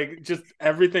like just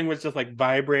everything was just like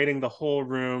vibrating the whole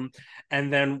room.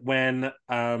 And then when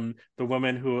the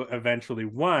woman who eventually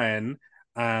won,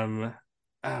 oh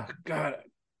God,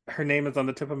 her name is on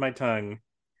the tip of my tongue.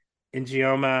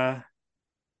 Ingioma.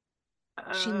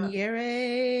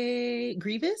 Chinyere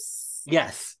Grievous?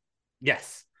 Yes.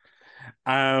 Yes.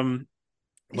 When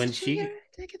she Did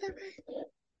I get that right?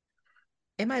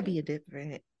 It might be a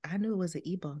different. I knew it was an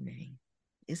Igbo name.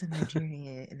 It's a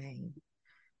Nigerian name.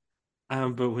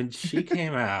 But when she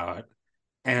came out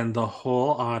and the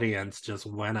whole audience just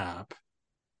went up,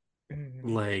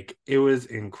 like it was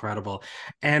incredible.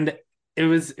 And it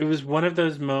was one of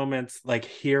those moments, like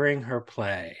hearing her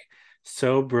play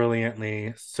so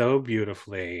brilliantly, so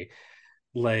beautifully.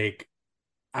 Like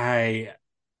I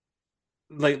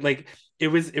like it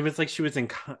was like she was in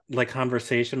like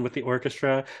conversation with the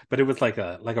orchestra, but it was like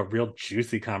a real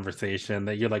juicy conversation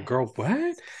that you're like, girl,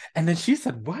 what? And then she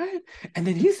said what? And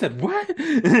then he said what?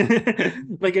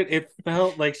 Like it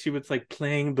felt like she was like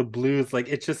playing the blues, like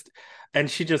it just. And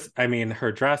she just, I mean,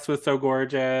 her dress was so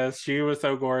gorgeous, she was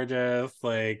so gorgeous,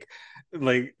 like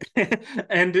and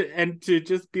to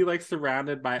just be like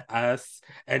surrounded by us,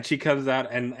 and she comes out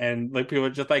and like people are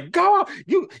just like, go,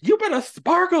 you better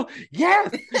sparkle,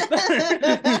 yes.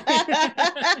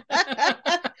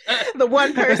 The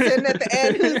one person at the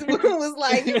end who was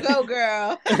like, you go,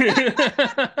 girl.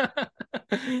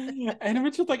 And it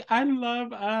was just like, I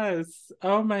love us,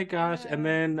 oh my gosh. And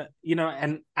then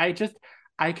and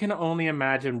I can only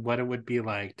imagine what it would be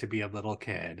like to be a little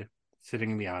kid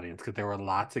sitting in the audience, because there were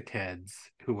lots of kids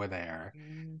who were there,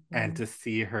 and to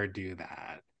see her do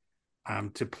that,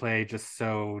 to play just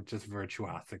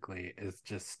virtuosically is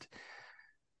just,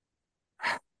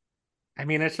 I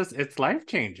mean, it's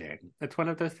life-changing. It's one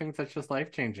of those things that's just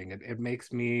life-changing. It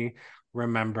makes me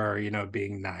remember,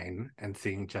 being 9 and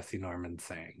seeing Jesse Norman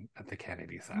sing at the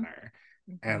Kennedy Center.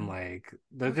 And like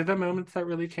those are the moments that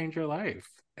really change your life.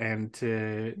 And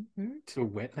to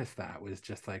witness that was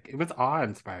just like, it was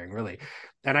awe-inspiring, really.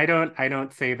 And I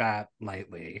don't say that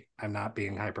lightly. I'm not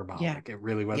being hyperbolic. Yeah. It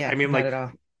really was. Yeah, I mean, not like, at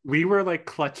all. we were like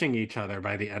clutching each other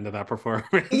by the end of that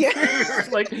performance. Yeah. We were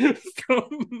like so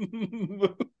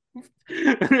moved.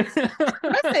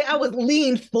 I say I was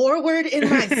leaned forward in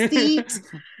my seat,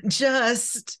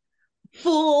 just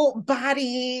full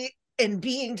body and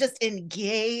being just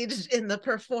engaged in the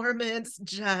performance.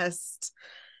 Just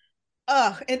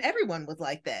and everyone was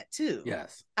like that too.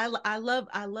 Yes. I love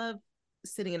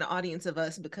sitting in the audience of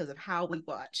us because of how we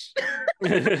watch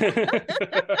and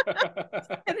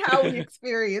how we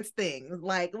experience things.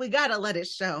 Like, we gotta let it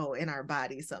show in our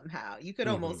body somehow. You could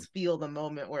almost feel the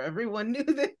moment where everyone knew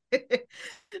that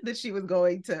that she was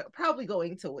probably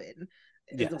going to win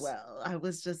as well. I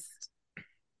was just,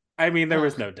 I mean, there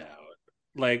was no doubt.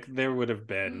 Like, it would have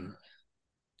been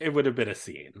a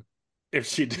scene if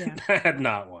she had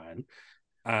not won.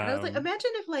 I was like, imagine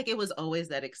if like it was always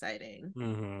that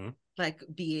exciting. Like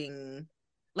being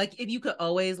like, if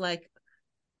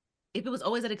it was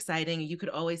always that exciting, you could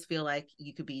always feel like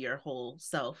you could be your whole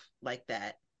self like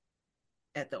that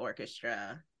at the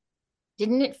orchestra.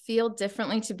 Didn't it feel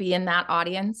differently to be in that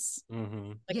audience?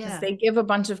 Because they give a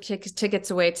bunch of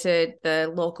tickets away to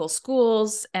the local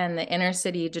schools and the inner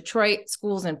city Detroit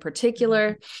schools in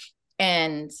particular.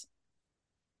 And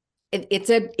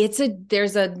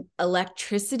there's an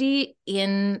electricity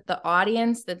in the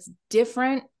audience that's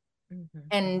different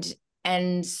and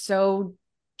so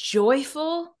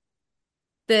joyful,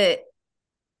 that,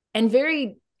 and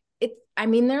very, I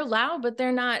mean, they're loud, but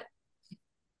they're not.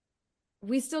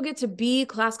 We still get to be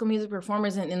classical music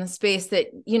performers in the space that,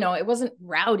 it wasn't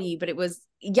rowdy, but it was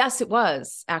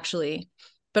actually,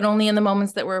 but only in the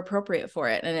moments that were appropriate for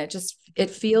it. And it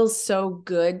feels so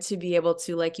good to be able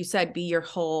to, like you said, be your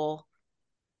whole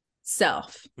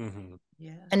self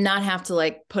and not have to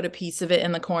like put a piece of it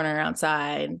in the corner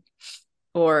outside,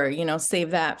 or,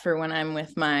 save that for when I'm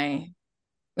with my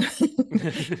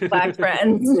Black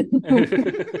friends.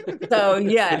 So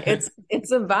yeah, it's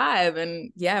a vibe.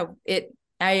 And yeah,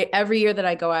 every year that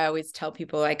I go, I always tell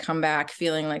people I come back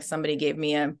feeling like somebody gave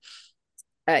me an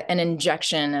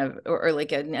injection of, or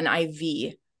like an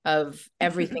IV of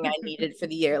everything I needed for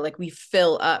the year. Like, we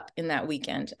fill up in that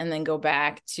weekend and then go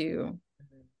back to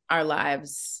our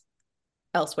lives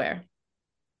elsewhere.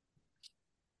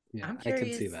 Yeah, I'm curious, I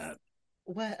can see that.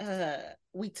 What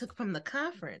we took from the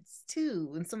conference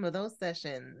too in some of those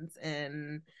sessions.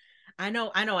 And I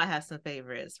know I have some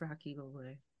favorites. Rocky,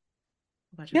 boy.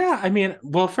 Yeah, I mean,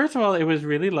 well, first of all, it was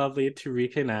really lovely to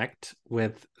reconnect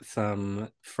with some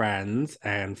friends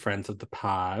and friends of the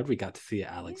pod. We got to see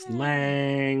Alex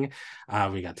Lang.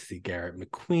 We got to see Garrett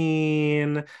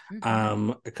McQueen.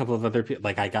 A couple of other people.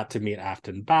 Like, I got to meet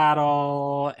Afton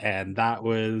Battle, and that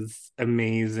was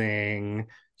amazing.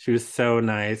 She was so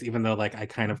nice, even though like I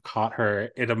kind of caught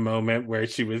her in a moment where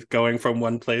she was going from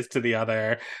one place to the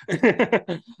other.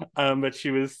 But she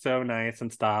was so nice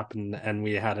and stopped, and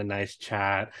we had a nice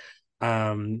chat.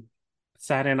 Um,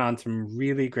 Sat in on some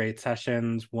really great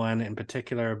sessions, one in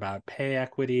particular about pay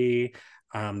equity,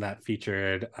 that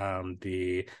featured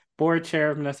the board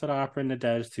chair of Minnesota Opera,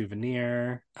 Nadege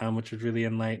Souvenir, which was really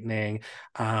enlightening.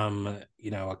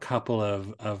 A couple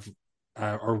of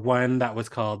or one that was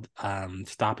called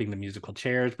Stopping the Musical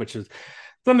Chairs, which is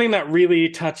something that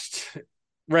really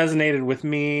resonated with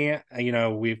me.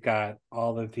 We've got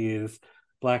all of these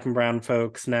Black and brown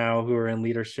folks now who are in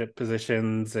leadership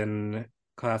positions in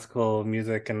classical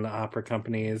music and opera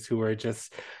companies who are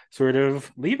just sort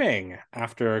of leaving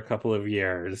after a couple of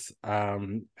years.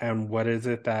 And what is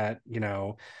it that,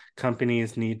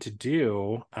 companies need to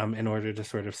do in order to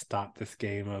sort of stop this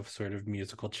game of sort of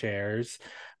musical chairs?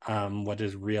 What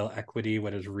does real equity,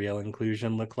 what does real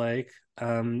inclusion look like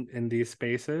in these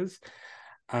spaces?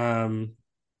 But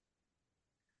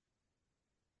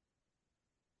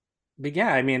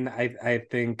yeah, I mean, I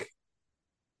think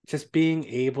just being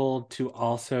able to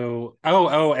also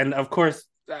and of course,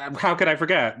 how could I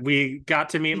forget? We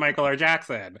got to meet Michael R.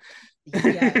 Jackson.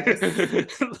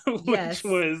 Yes. Which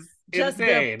was just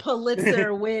insane. The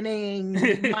Pulitzer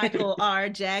winning Michael R.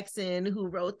 Jackson, who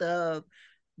wrote the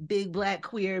big Black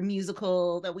queer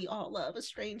musical that we all love, A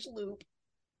Strange Loop.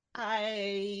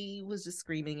 I was just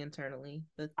screaming internally.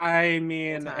 I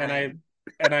mean, and I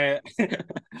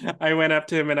I went up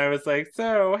to him and I was like,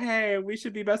 so hey, we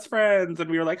should be best friends. And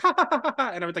we were like, ha ha ha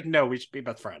ha. And I was like, no, we should be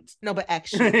best friends. No, but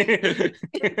actually.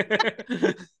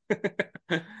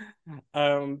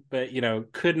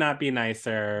 But could not be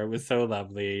nicer. It was so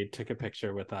lovely. Took a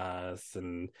picture with us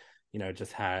and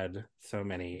just had so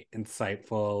many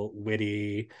insightful,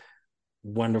 witty,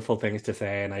 wonderful things to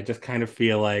say. And I just kind of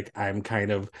feel like I'm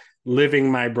kind of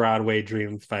living my Broadway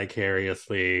dreams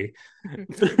vicariously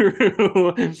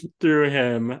through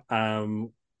him.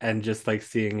 And just like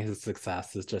seeing his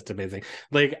success is just amazing.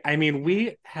 Like, I mean,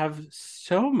 we have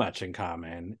so much in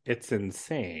common. It's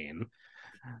insane.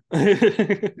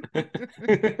 Yeah,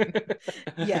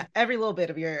 every little bit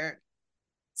of your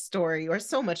story, or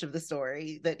so much of the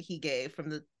story that he gave, from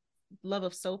the love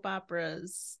of soap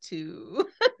operas to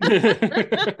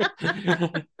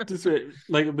just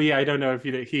like Lee, I don't know if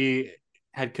he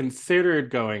had considered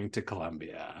going to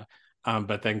Columbia,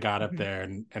 but then got up there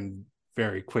and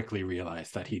very quickly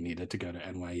realized that he needed to go to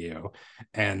NYU.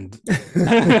 And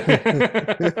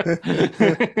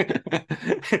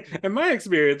and my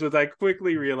experience was I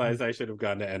quickly realized I should have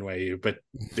gone to NYU, but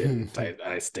didn't.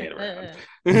 I stayed around.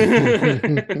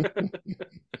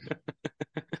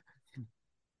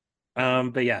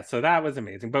 But yeah, so that was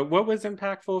amazing. But what was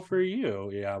impactful for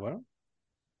you?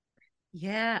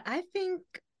 Yeah, I think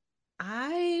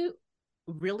I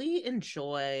really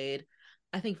enjoyed,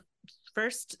 I think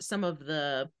first, some of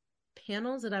the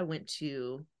panels that I went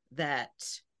to that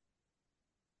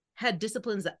had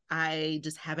disciplines that I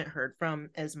just haven't heard from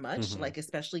as much, like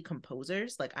especially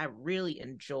composers. Like, I really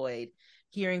enjoyed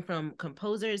hearing from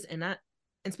composers, and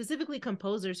specifically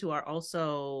composers who are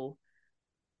also,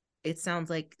 it sounds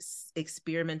like,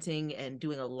 experimenting and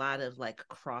doing a lot of like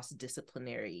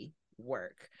cross-disciplinary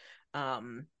work.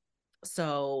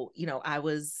 So I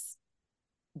was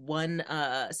one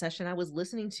session I was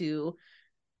listening to,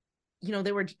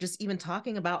 they were just even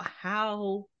talking about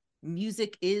how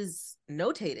music is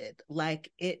notated.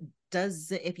 Like, it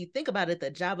doesn't, if you think about it, the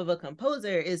job of a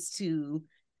composer is to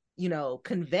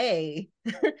convey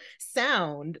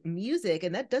sound, music,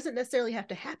 and that doesn't necessarily have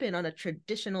to happen on a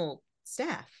traditional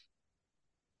staff,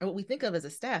 or what we think of as a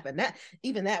staff. And that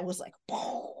was like,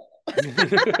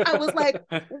 I was like,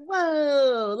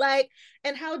 whoa, like,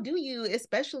 and how do you,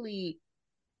 especially,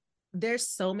 there's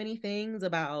so many things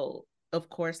about, of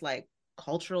course, like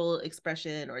cultural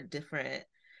expression or different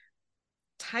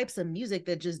types of music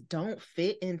that just don't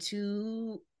fit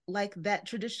into like that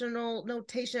traditional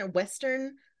notation,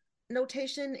 Western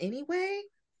notation anyway.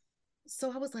 So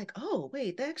I was like, oh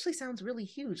wait, that actually sounds really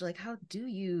huge. Like, how do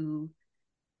you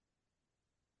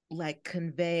like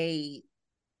convey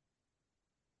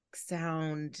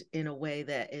sound in a way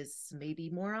that is maybe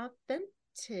more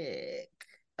authentic?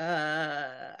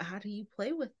 How do you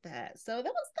play with that? So that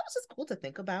was just cool to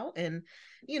think about. And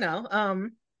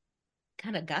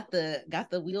kind of got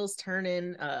the wheels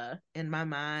turning in my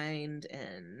mind.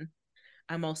 And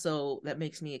I'm also, that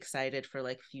makes me excited for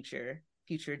like future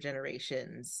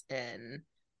generations, and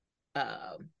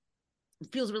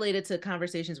feels related to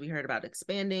conversations we heard about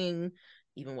expanding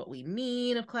even what we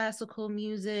mean of classical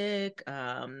music.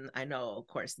 I know, of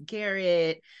course,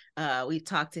 Garrett, we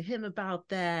talked to him about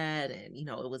that, and you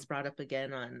know, it was brought up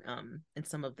again on in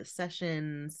some of the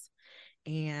sessions.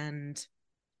 And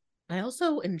I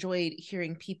also enjoyed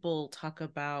hearing people talk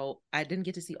about, I didn't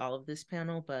get to see all of this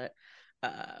panel, but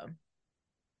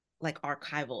like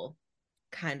archival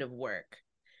kind of work,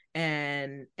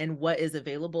 and what is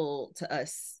available to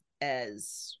us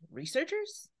as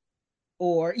researchers,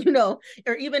 or you know,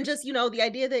 or even just, you know, the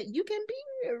idea that you can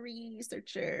be a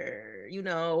researcher, you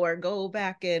know, or go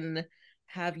back and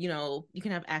have, you know, you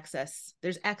can have access,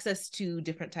 there's access to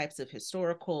different types of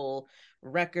historical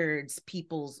records,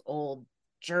 people's old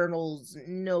journals,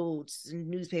 notes,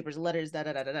 newspapers, letters,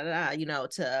 you know,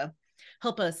 to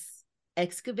help us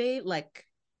excavate like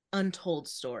untold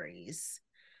stories,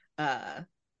 and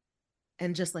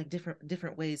just like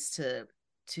different ways to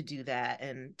do that,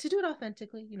 and to do it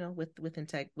authentically, you know, with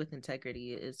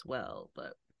integrity as well.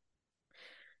 But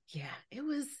yeah, it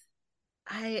was,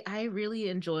 I really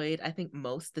enjoyed, I think,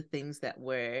 most the things that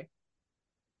were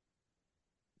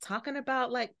talking about,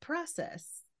 like process,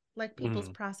 like people's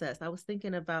process. I was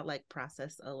thinking about like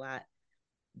process a lot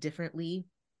differently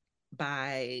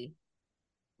by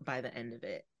the end of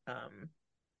it.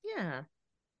 Yeah.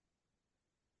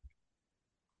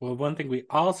 Well, one thing we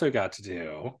also got to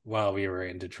do while we were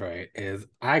in Detroit is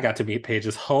I got to meet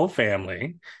Paige's whole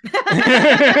family.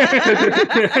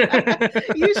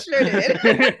 You sure did.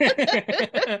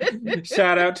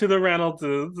 Shout out to the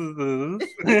Reynoldses.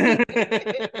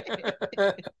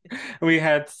 We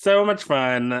had so much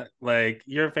fun. Like,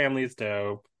 your family's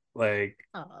dope. Like,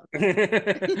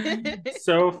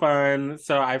 so fun.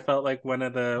 So I felt like one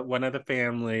of the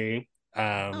family.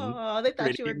 They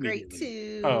thought you were great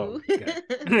too. Oh,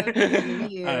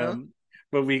 yeah.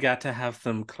 But we got to have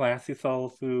some classy soul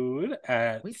food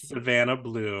at Savannah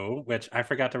Blue, which I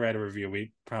forgot to write a review.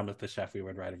 We promised the chef we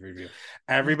would write a review.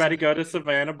 Everybody go to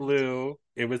Savannah Blue.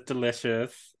 It was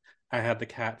delicious. I had the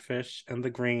catfish and the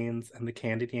greens and the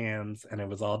candied yams, and it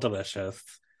was all delicious.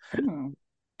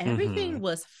 Everything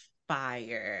was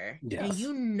fire. Yes. And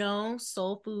you know,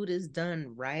 soul food is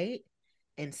done right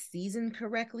and seasoned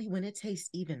correctly when it tastes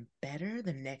even better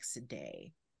the next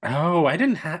day. Oh,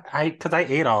 because I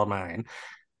ate all of mine.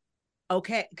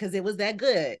 Okay, because it was that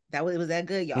good. It was that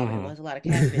good, y'all. It was a lot of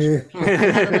catfish. I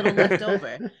had a little left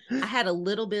over. I had a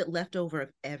little bit left over of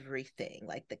everything,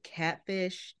 like the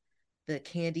catfish, the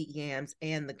candied yams,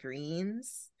 and the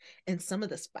greens. And some of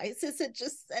the spices had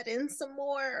just set in some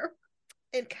more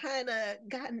and kind of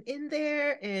gotten in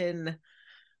there. And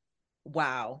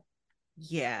wow.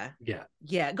 Yeah.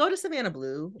 Go to Savannah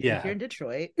Blue if you're in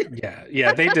Detroit.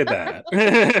 Yeah, they did that.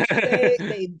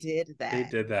 they did that. They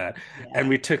did that. Yeah. And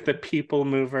we took the people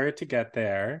mover to get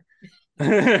there. We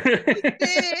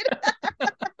did.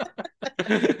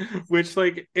 Which,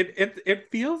 like, it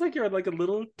feels like you're like a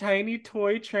little tiny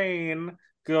toy train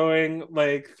going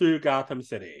like through Gotham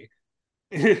City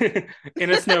in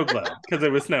a snow globe because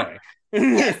it was snowing.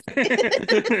 Yes.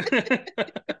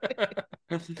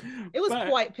 It was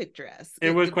quite picturesque.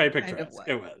 It was quite picturesque.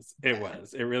 Kind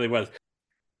of it really was.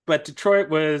 But Detroit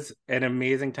was an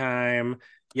amazing time.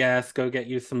 Yes, go get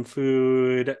you some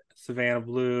food. Savannah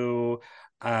Blue.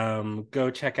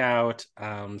 Go check out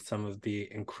some of the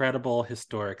incredible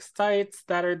historic sites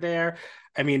that are there.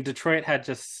 I mean, Detroit had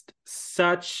just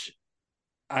such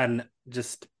an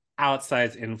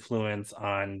outsized influence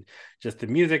on just the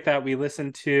music that we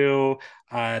listen to.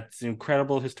 It's an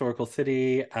incredible historical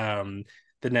city.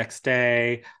 The next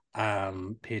day,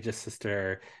 Paige's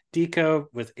sister Deco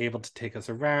was able to take us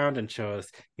around and show us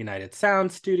United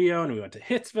Sound Studio, and we went to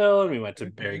Hitsville, and we went to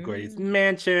Barry Gordy's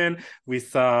mansion. We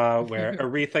saw where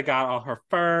Aretha got all her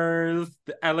furs,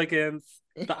 the elegance,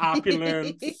 the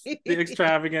opulence, the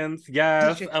extravagance.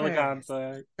 Yes, Dietrich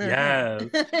eleganza. Yes.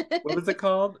 What was it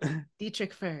called?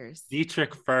 Dietrich furs.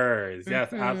 Dietrich furs.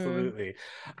 Yes, absolutely.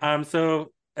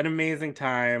 So an amazing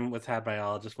time was had by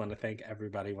all. Just want to thank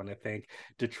everybody. Want to thank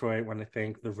Detroit. Want to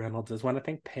thank the Reynoldses. Want to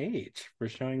thank Paige for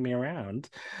showing me around.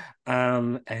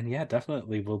 And yeah,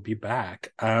 definitely we'll be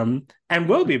back. And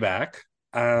we'll be back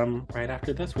right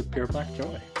after this with Pure Black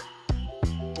Joy.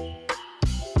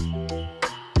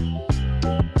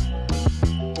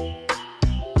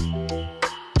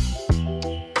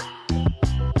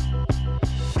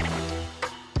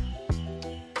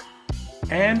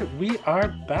 And we are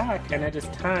back, and it is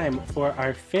time for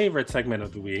our favorite segment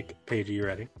of the week. Paige, are you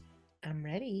ready? I'm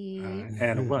ready.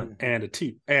 And a 1, and a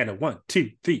 2, and a 1,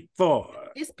 2, 3,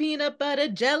 4. It's peanut butter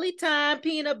jelly time,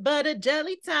 peanut butter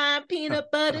jelly time,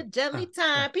 peanut butter jelly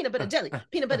time, peanut butter jelly,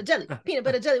 peanut butter jelly, peanut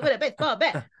butter jelly with a baseball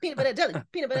bat, peanut butter jelly,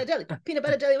 peanut butter jelly, peanut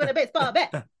butter jelly with a baseball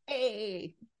bat.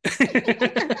 Hey.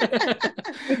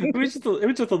 It was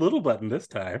just a little button this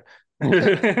time.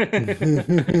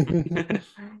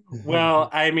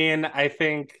 Well, I mean, I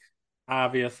think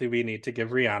obviously we need to give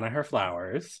Rihanna her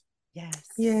flowers. Yes.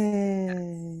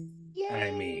 Yay.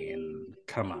 I mean,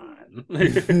 come on.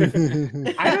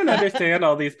 I don't understand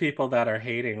all these people that are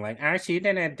hating, like, she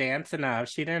didn't dance enough.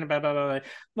 She didn't blah, blah, blah.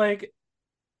 Like,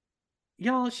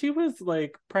 y'all, she was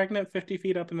like pregnant 50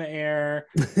 feet up in the air.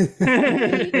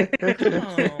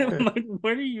 Like,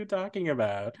 what are you talking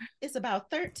about? It's about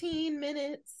 13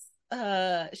 minutes.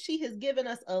 She has given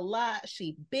us a lot.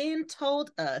 She been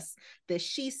told us that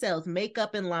she sells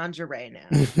makeup and lingerie now.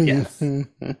 Yes.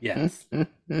 Yes.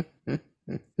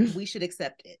 We should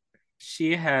accept it.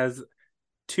 She has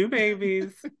 2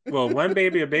 babies. Well, 1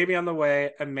 baby, a baby on the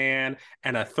way, a man,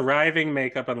 and a thriving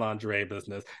makeup and lingerie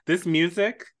business. This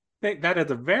music, that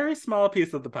is a very small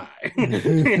piece of the pie.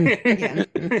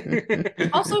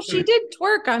 Also, she did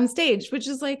twerk on stage, which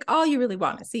is like all you really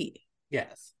want to see.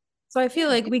 Yes. So I feel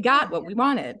like we got what we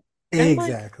wanted.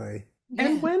 Exactly.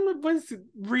 And when was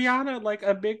Rihanna like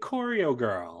a big choreo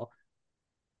girl?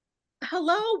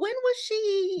 Hello, when was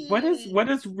she? What is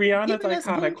Rihanna's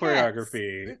iconic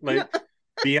choreography? Like,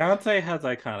 Beyonce has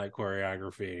iconic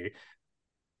choreography.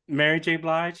 Mary J.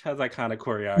 Blige has iconic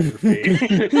choreography.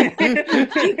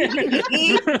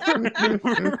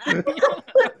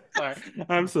 Sorry,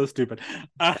 I'm so stupid.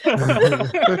 But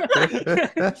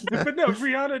no,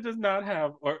 Rihanna does not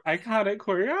have iconic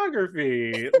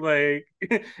choreography. Like,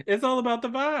 it's all about the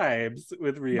vibes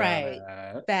with Rihanna.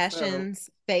 Right. Fashions,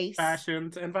 face.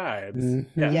 Fashions and vibes.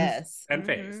 Mm-hmm. Yes. And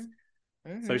face.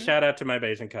 Mm-hmm. So shout out to my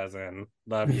Bayesian cousin.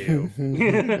 Love you.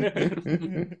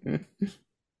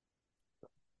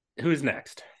 Who's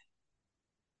next?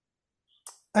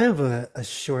 I have a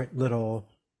short little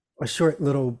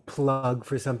plug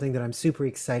for something that I'm super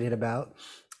excited about.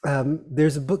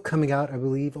 There's a book coming out, I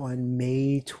believe, on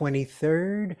May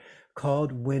 23rd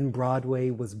called When Broadway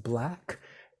Was Black,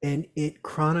 and it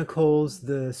chronicles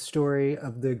the story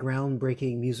of the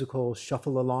groundbreaking musical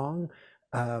Shuffle Along.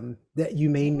 That you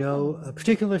may know, a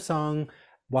particular song,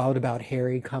 Wild About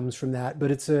Harry, comes from that, but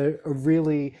it's a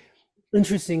really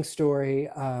interesting story.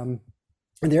 And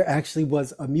there actually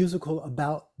was a musical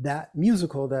about that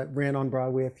musical that ran on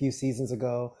Broadway a few seasons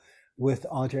ago with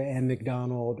Audra Ann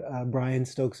McDonald, Brian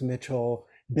Stokes Mitchell,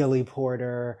 Billy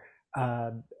Porter,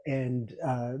 and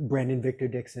Brandon Victor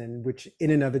Dixon, which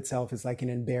in and of itself is like an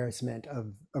embarrassment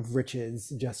of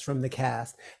riches just from the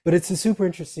cast. But it's a super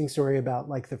interesting story about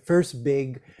like the first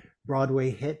big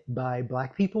Broadway hit by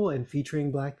Black people and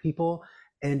featuring Black people.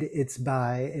 And it's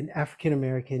by an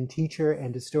African-American teacher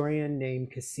and historian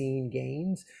named Cassine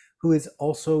Gaines, who has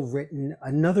also written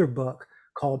another book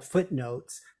called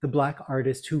Footnotes, The Black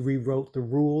Artist Who Rewrote the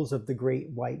Rules of the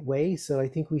Great White Way. So I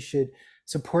think we should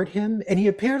support him. And he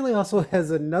apparently also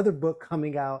has another book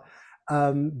coming out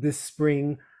this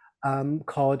spring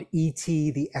called E.T.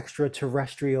 the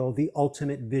Extraterrestrial, The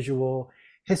Ultimate Visual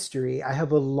History. I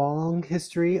have a long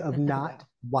history of not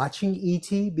watching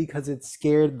E.T. because it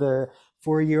scared the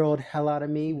 4-year-old hell out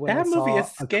of me when I saw a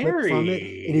clip from it.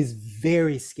 It is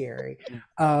very scary.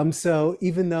 So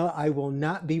even though I will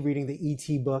not be reading the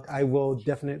E.T. book, I will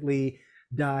definitely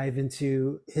dive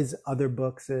into his other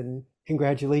books. And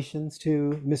congratulations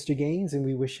to Mr. Gaines, and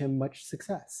we wish him much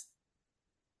success.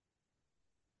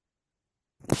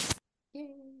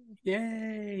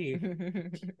 Yay!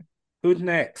 Who's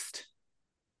next?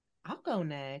 I'll go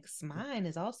next. Mine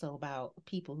is also about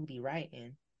people who be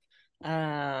writing.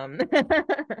 My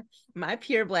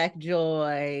Pure Black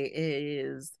Joy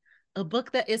is a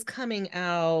book that is coming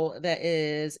out that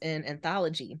is an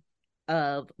anthology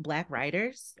of Black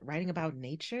writers writing about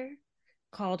nature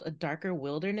called A Darker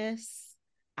Wilderness.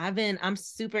 I'm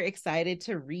super excited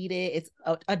to read it. It's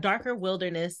a Darker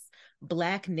Wilderness,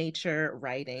 Black nature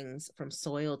writings from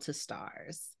soil to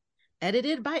stars.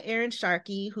 Edited by Aaron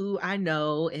Sharkey, who I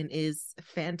know and is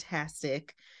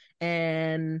fantastic.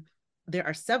 And there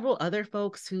are several other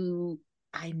folks who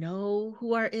I know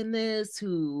who are in this,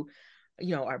 who,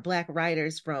 you know, are Black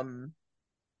writers from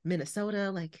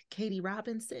Minnesota, like Katie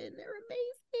Robinson. They're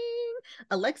amazing.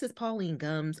 Alexis Pauline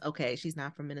Gumbs. Okay, she's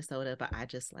not from Minnesota, but I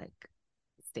just like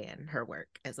stand her work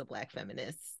as a Black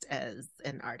feminist, as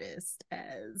an artist,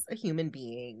 as a human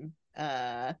being.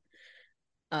 Someone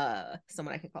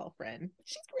I can call a friend.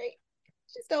 She's great.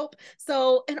 She's dope.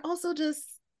 So, and also just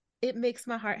it makes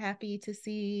my heart happy to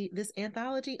see this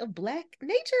anthology of Black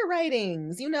nature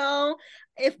writings. You know,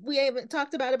 if we haven't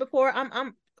talked about it before,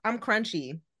 I'm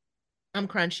crunchy. I'm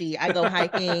crunchy. I go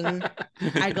hiking.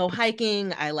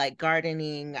 I like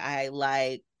gardening. I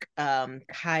like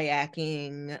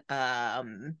kayaking,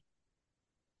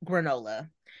 granola.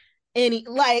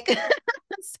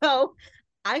 So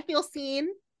I feel seen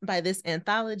by this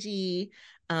anthology.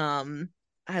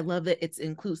 I love that it's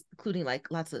including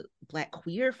like lots of Black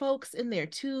queer folks in there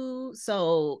too.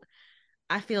 So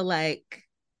I feel like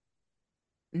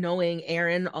knowing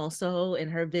Erin also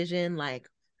and her vision, like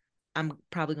I'm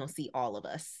probably gonna see all of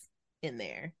us in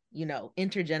there, you know,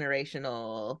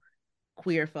 intergenerational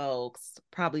queer folks,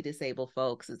 probably disabled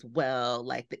folks as well,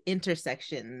 like the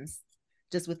intersections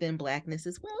just within Blackness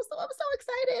as well. So I'm so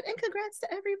excited, and congrats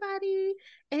to everybody.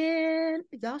 And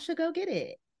y'all should go get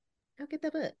it. Go get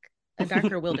the book. A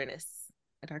Darker Wilderness.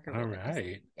 A Darker Wilderness. All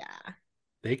right. Yeah.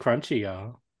 They crunchy,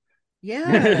 y'all.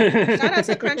 Yeah. Shout out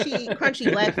to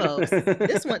crunchy Black folks.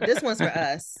 This one's for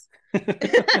us.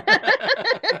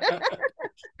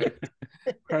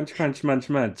 Crunch, crunch, munch,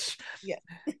 munch. Yeah.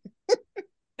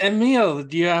 Emil,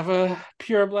 do you have a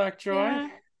pure Black joy? Yeah.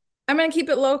 I'm gonna keep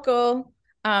it local.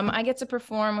 I get to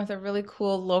perform with a really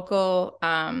cool local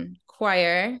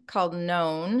choir called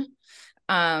Known.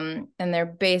 And they're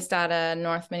based out of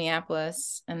North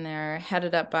Minneapolis, and they're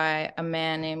headed up by a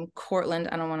man named Cortland.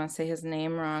 I don't want to say his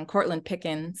name wrong. Cortland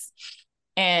Pickens.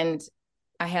 And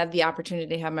I had the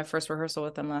opportunity to have my first rehearsal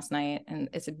with them last night. And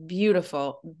it's a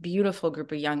beautiful, beautiful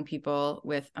group of young people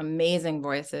with amazing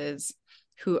voices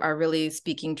who are really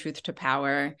speaking truth to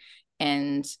power.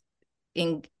 And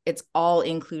it's all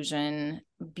inclusion,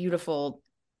 beautiful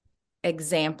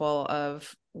example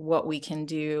of what we can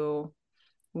do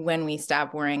when we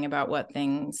stop worrying about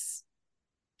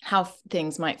how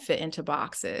things might fit into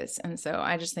boxes. And so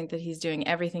I just think that he's doing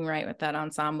everything right with that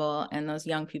ensemble, and those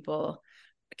young people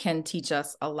can teach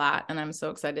us a lot. And I'm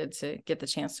so excited to get the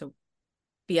chance to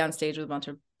be on stage with a bunch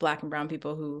of Black and brown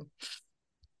people who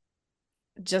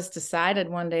just decided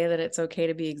one day that it's okay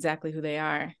to be exactly who they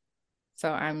are. So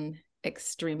I'm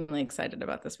extremely excited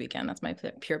about this weekend. That's my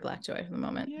pure Black joy for the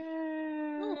moment. Yeah.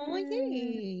 Oh,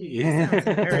 yay. Yeah. Sounds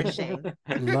nourishing.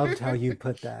 Loved how you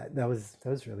put that. That was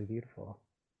really beautiful.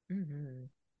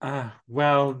 Mm-hmm.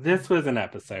 Well, this was an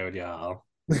episode, y'all.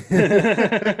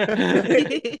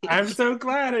 I'm so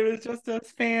glad it was just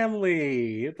us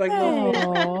family. It's like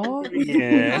family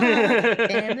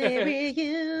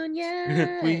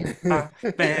reunion. We are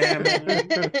family.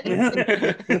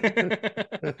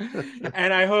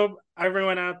 And I hope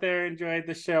everyone out there enjoyed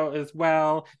the show as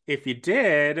well. If you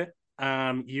did,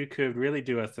 you could really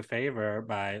do us a favor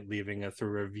by leaving us a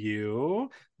review,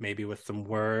 maybe with some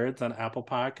words on Apple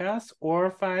Podcasts,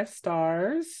 or 5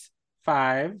 stars.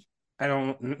 5. I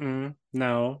don't,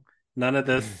 no, none of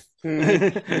this,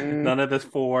 none of this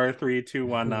 4, 3, 2,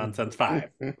 1 nonsense. 5.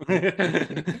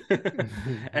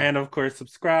 And of course,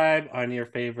 subscribe on your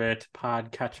favorite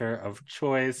podcatcher of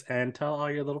choice, and tell all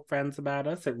your little friends about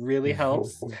us. It really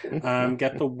helps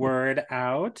get the word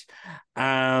out.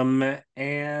 And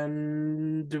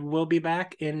we'll be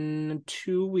back in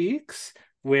 2 weeks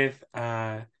with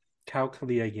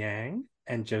Kaukalia Yang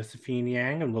and Josephine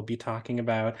Yang, and we'll be talking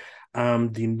about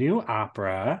the new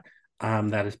opera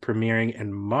that is premiering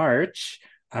in March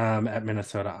at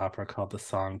Minnesota Opera called The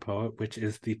Song Poet, which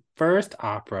is the first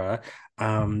opera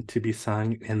to be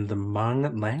sung in the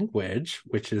Hmong language,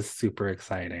 which is super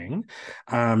exciting.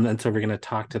 And so we're going to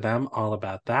talk to them all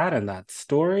about that and that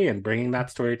story, and bringing that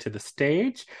story to the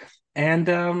stage. And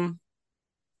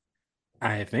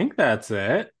I think that's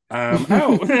it.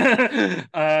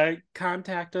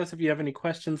 Contact us if you have any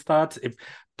questions, thoughts.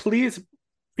 Please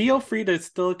feel free to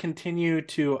still continue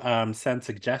to send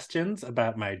suggestions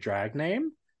about my drag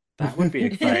name. That would be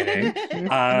exciting.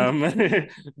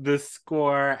 The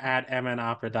score at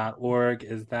mnopera.org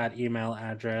is that email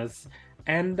address.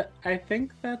 And I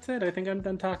think that's it. I think I'm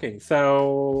done talking.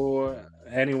 So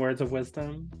any words of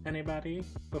wisdom, anybody,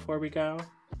 before we go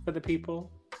for the people?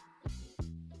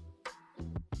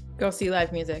 Go see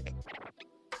live music.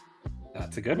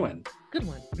 That's a good one. Good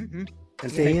one. Mm-hmm.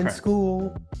 And stay in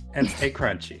school. And stay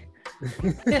crunchy.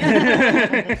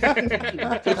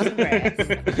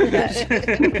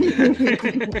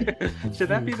 Should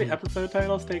that be the episode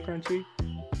title? Stay crunchy?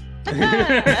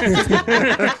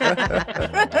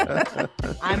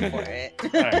 I'm for it.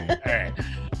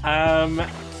 All right.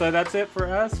 So that's it for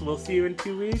us. We'll see you in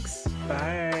 2 weeks.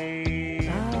 Bye.